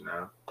PlayStation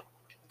Now.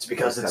 It's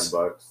because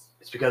 $10.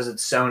 It's because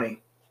it's Sony.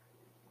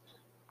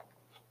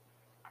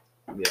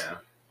 Yeah.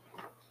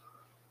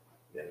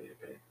 Yeah, you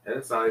pay, and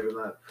it's not even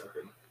that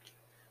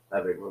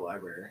big of a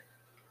library.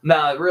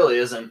 No, it really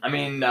isn't. I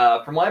mean,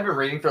 from what I've been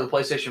reading for the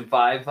PlayStation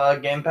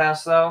 5 Game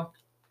Pass, though,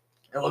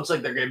 it looks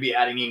like they're going to be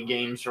adding in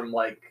games from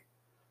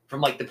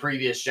the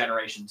previous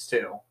generations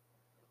too.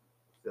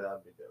 Yeah,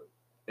 that'd be dope.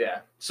 Yeah,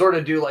 sort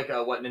of do like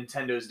what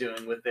Nintendo's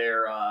doing with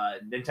their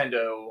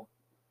Nintendo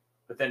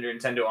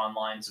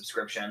Online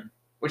subscription.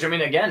 Which I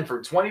mean, again,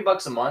 for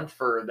 $20 a month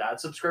for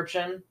that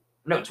subscription,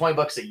 no,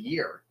 $20 a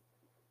year.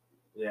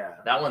 Yeah,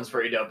 that one's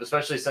pretty dope,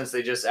 especially since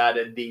they just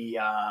added the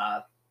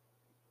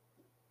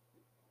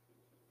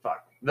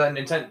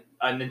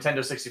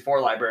Nintendo 64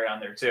 library on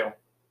there too.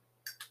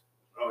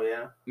 Oh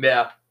yeah.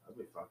 Yeah. That'd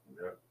be fucking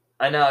dope.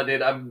 I know,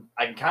 dude.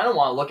 I kind of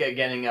want to look at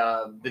getting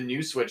the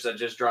new Switch that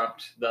just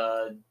dropped,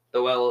 the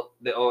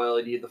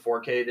OLED, the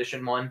 4K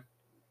edition one.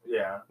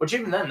 Yeah. Which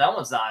even then, that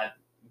one's not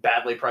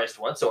badly priced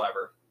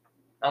whatsoever.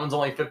 That one's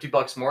only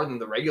 $50 more than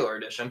the regular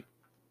edition.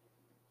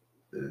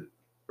 The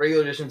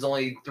regular edition's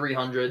only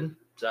 $300,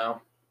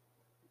 so.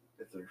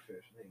 It's $350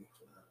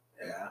 for that.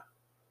 Yeah.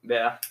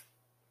 Yeah.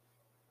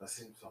 That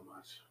seems so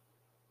much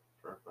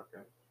for a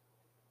fucking.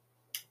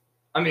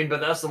 I mean, but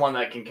that's the one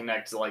that can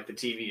connect to like the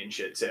TV and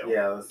shit too.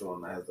 Yeah, that's the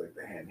one that has like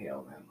the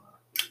handheld and.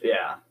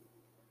 Yeah.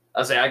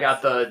 I say I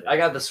got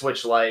the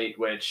Switch Lite,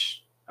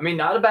 which I mean,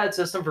 not a bad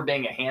system for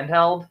being a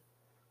handheld,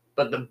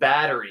 but the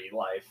battery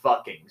life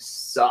fucking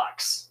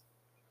sucks.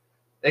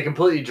 It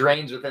completely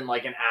drains within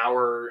like an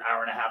hour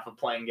and a half of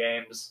playing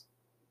games.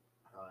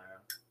 Oh yeah.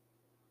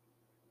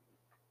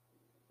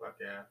 Fuck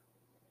yeah.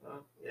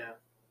 Oh yeah.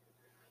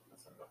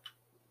 That's not bad.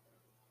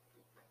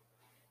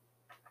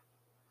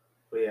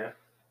 But yeah.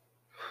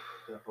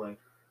 Definitely.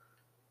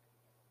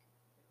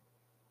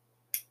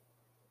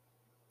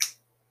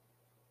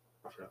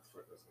 I forgot the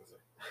fuck I was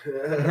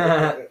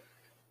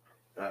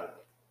gonna say.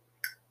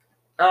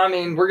 I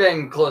mean, we're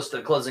getting close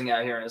to closing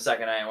out here in a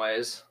second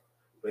anyways.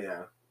 But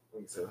yeah.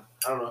 So,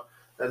 I don't know.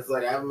 That's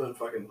like I haven't been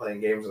fucking playing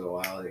games in a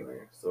while anyway,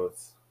 so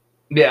it's.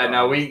 Yeah,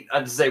 no,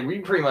 I'd say we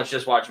pretty much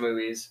just watch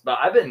movies, but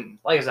I've been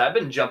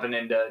jumping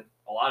into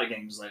a lot of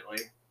games lately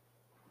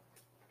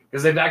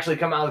because they've actually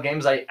come out with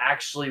games I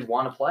actually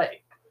want to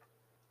play.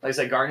 Like I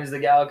said, Guardians of the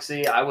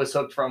Galaxy, I was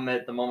hooked from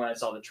it the moment I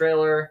saw the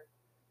trailer,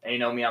 and you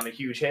know me, I'm a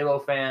huge Halo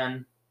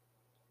fan.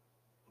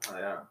 Oh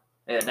yeah.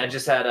 And I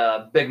just had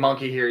a Big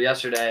Monkey here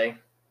yesterday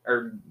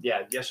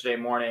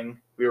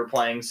morning. We were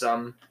playing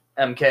some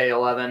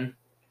MK11.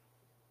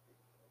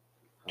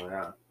 Oh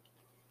yeah.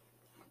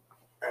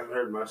 I haven't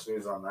heard much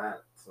news on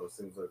that, so it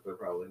seems like they're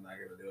probably not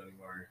going to do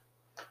anymore.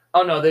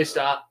 Oh no, they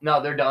stopped.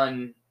 No, they're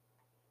done.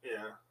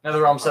 Yeah.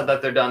 NetherRealm said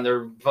that they're done.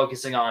 They're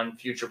focusing on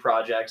future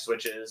projects,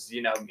 which is,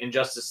 you know,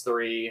 Injustice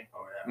 3,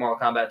 Mortal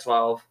Kombat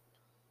 12.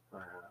 Oh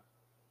yeah.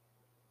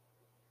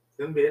 It's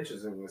going to be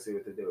interesting to see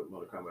what they do with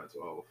Mortal Kombat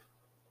 12.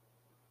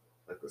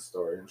 Like the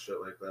story and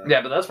shit like that.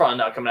 Yeah, but that's probably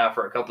not coming out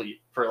for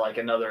like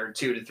another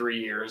 2 to 3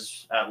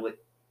 years,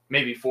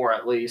 maybe 4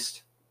 at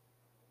least.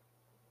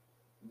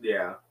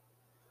 Yeah.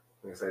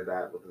 I can say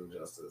that with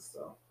Injustice,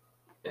 so.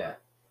 Yeah.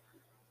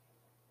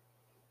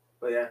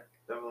 But yeah,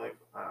 definitely.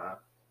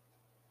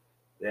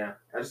 Yeah,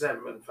 I just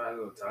haven't been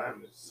finding the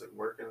time. Just like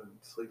working and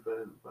sleeping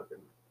and fucking.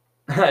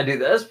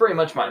 Dude, that's pretty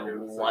much my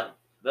life.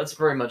 That's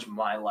pretty much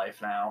my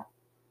life now.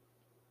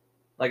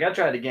 Like, I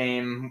try to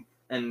game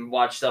and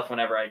watch stuff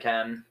whenever I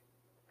can.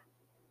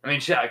 I mean,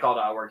 shit, I called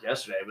out work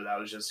yesterday, but that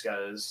was just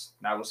because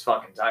I was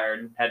fucking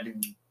tired.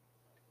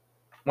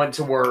 Went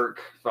to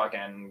work,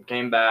 fucking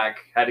came back,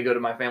 had to go to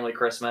my family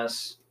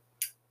Christmas.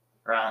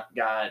 Got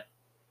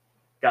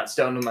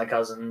stoned with my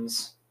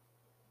cousins.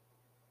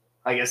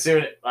 Like as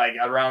soon like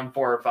around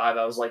 4 or 5,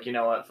 I was like, you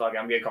know what, fuck,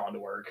 I'm getting called to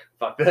work.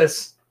 Fuck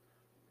this.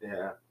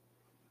 Yeah.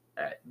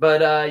 All right.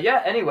 But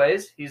yeah.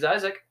 Anyways, he's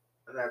Isaac.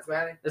 And that's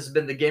Maddie. This has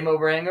been the Game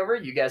Over Hangover.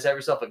 You guys have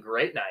yourself a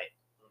great night.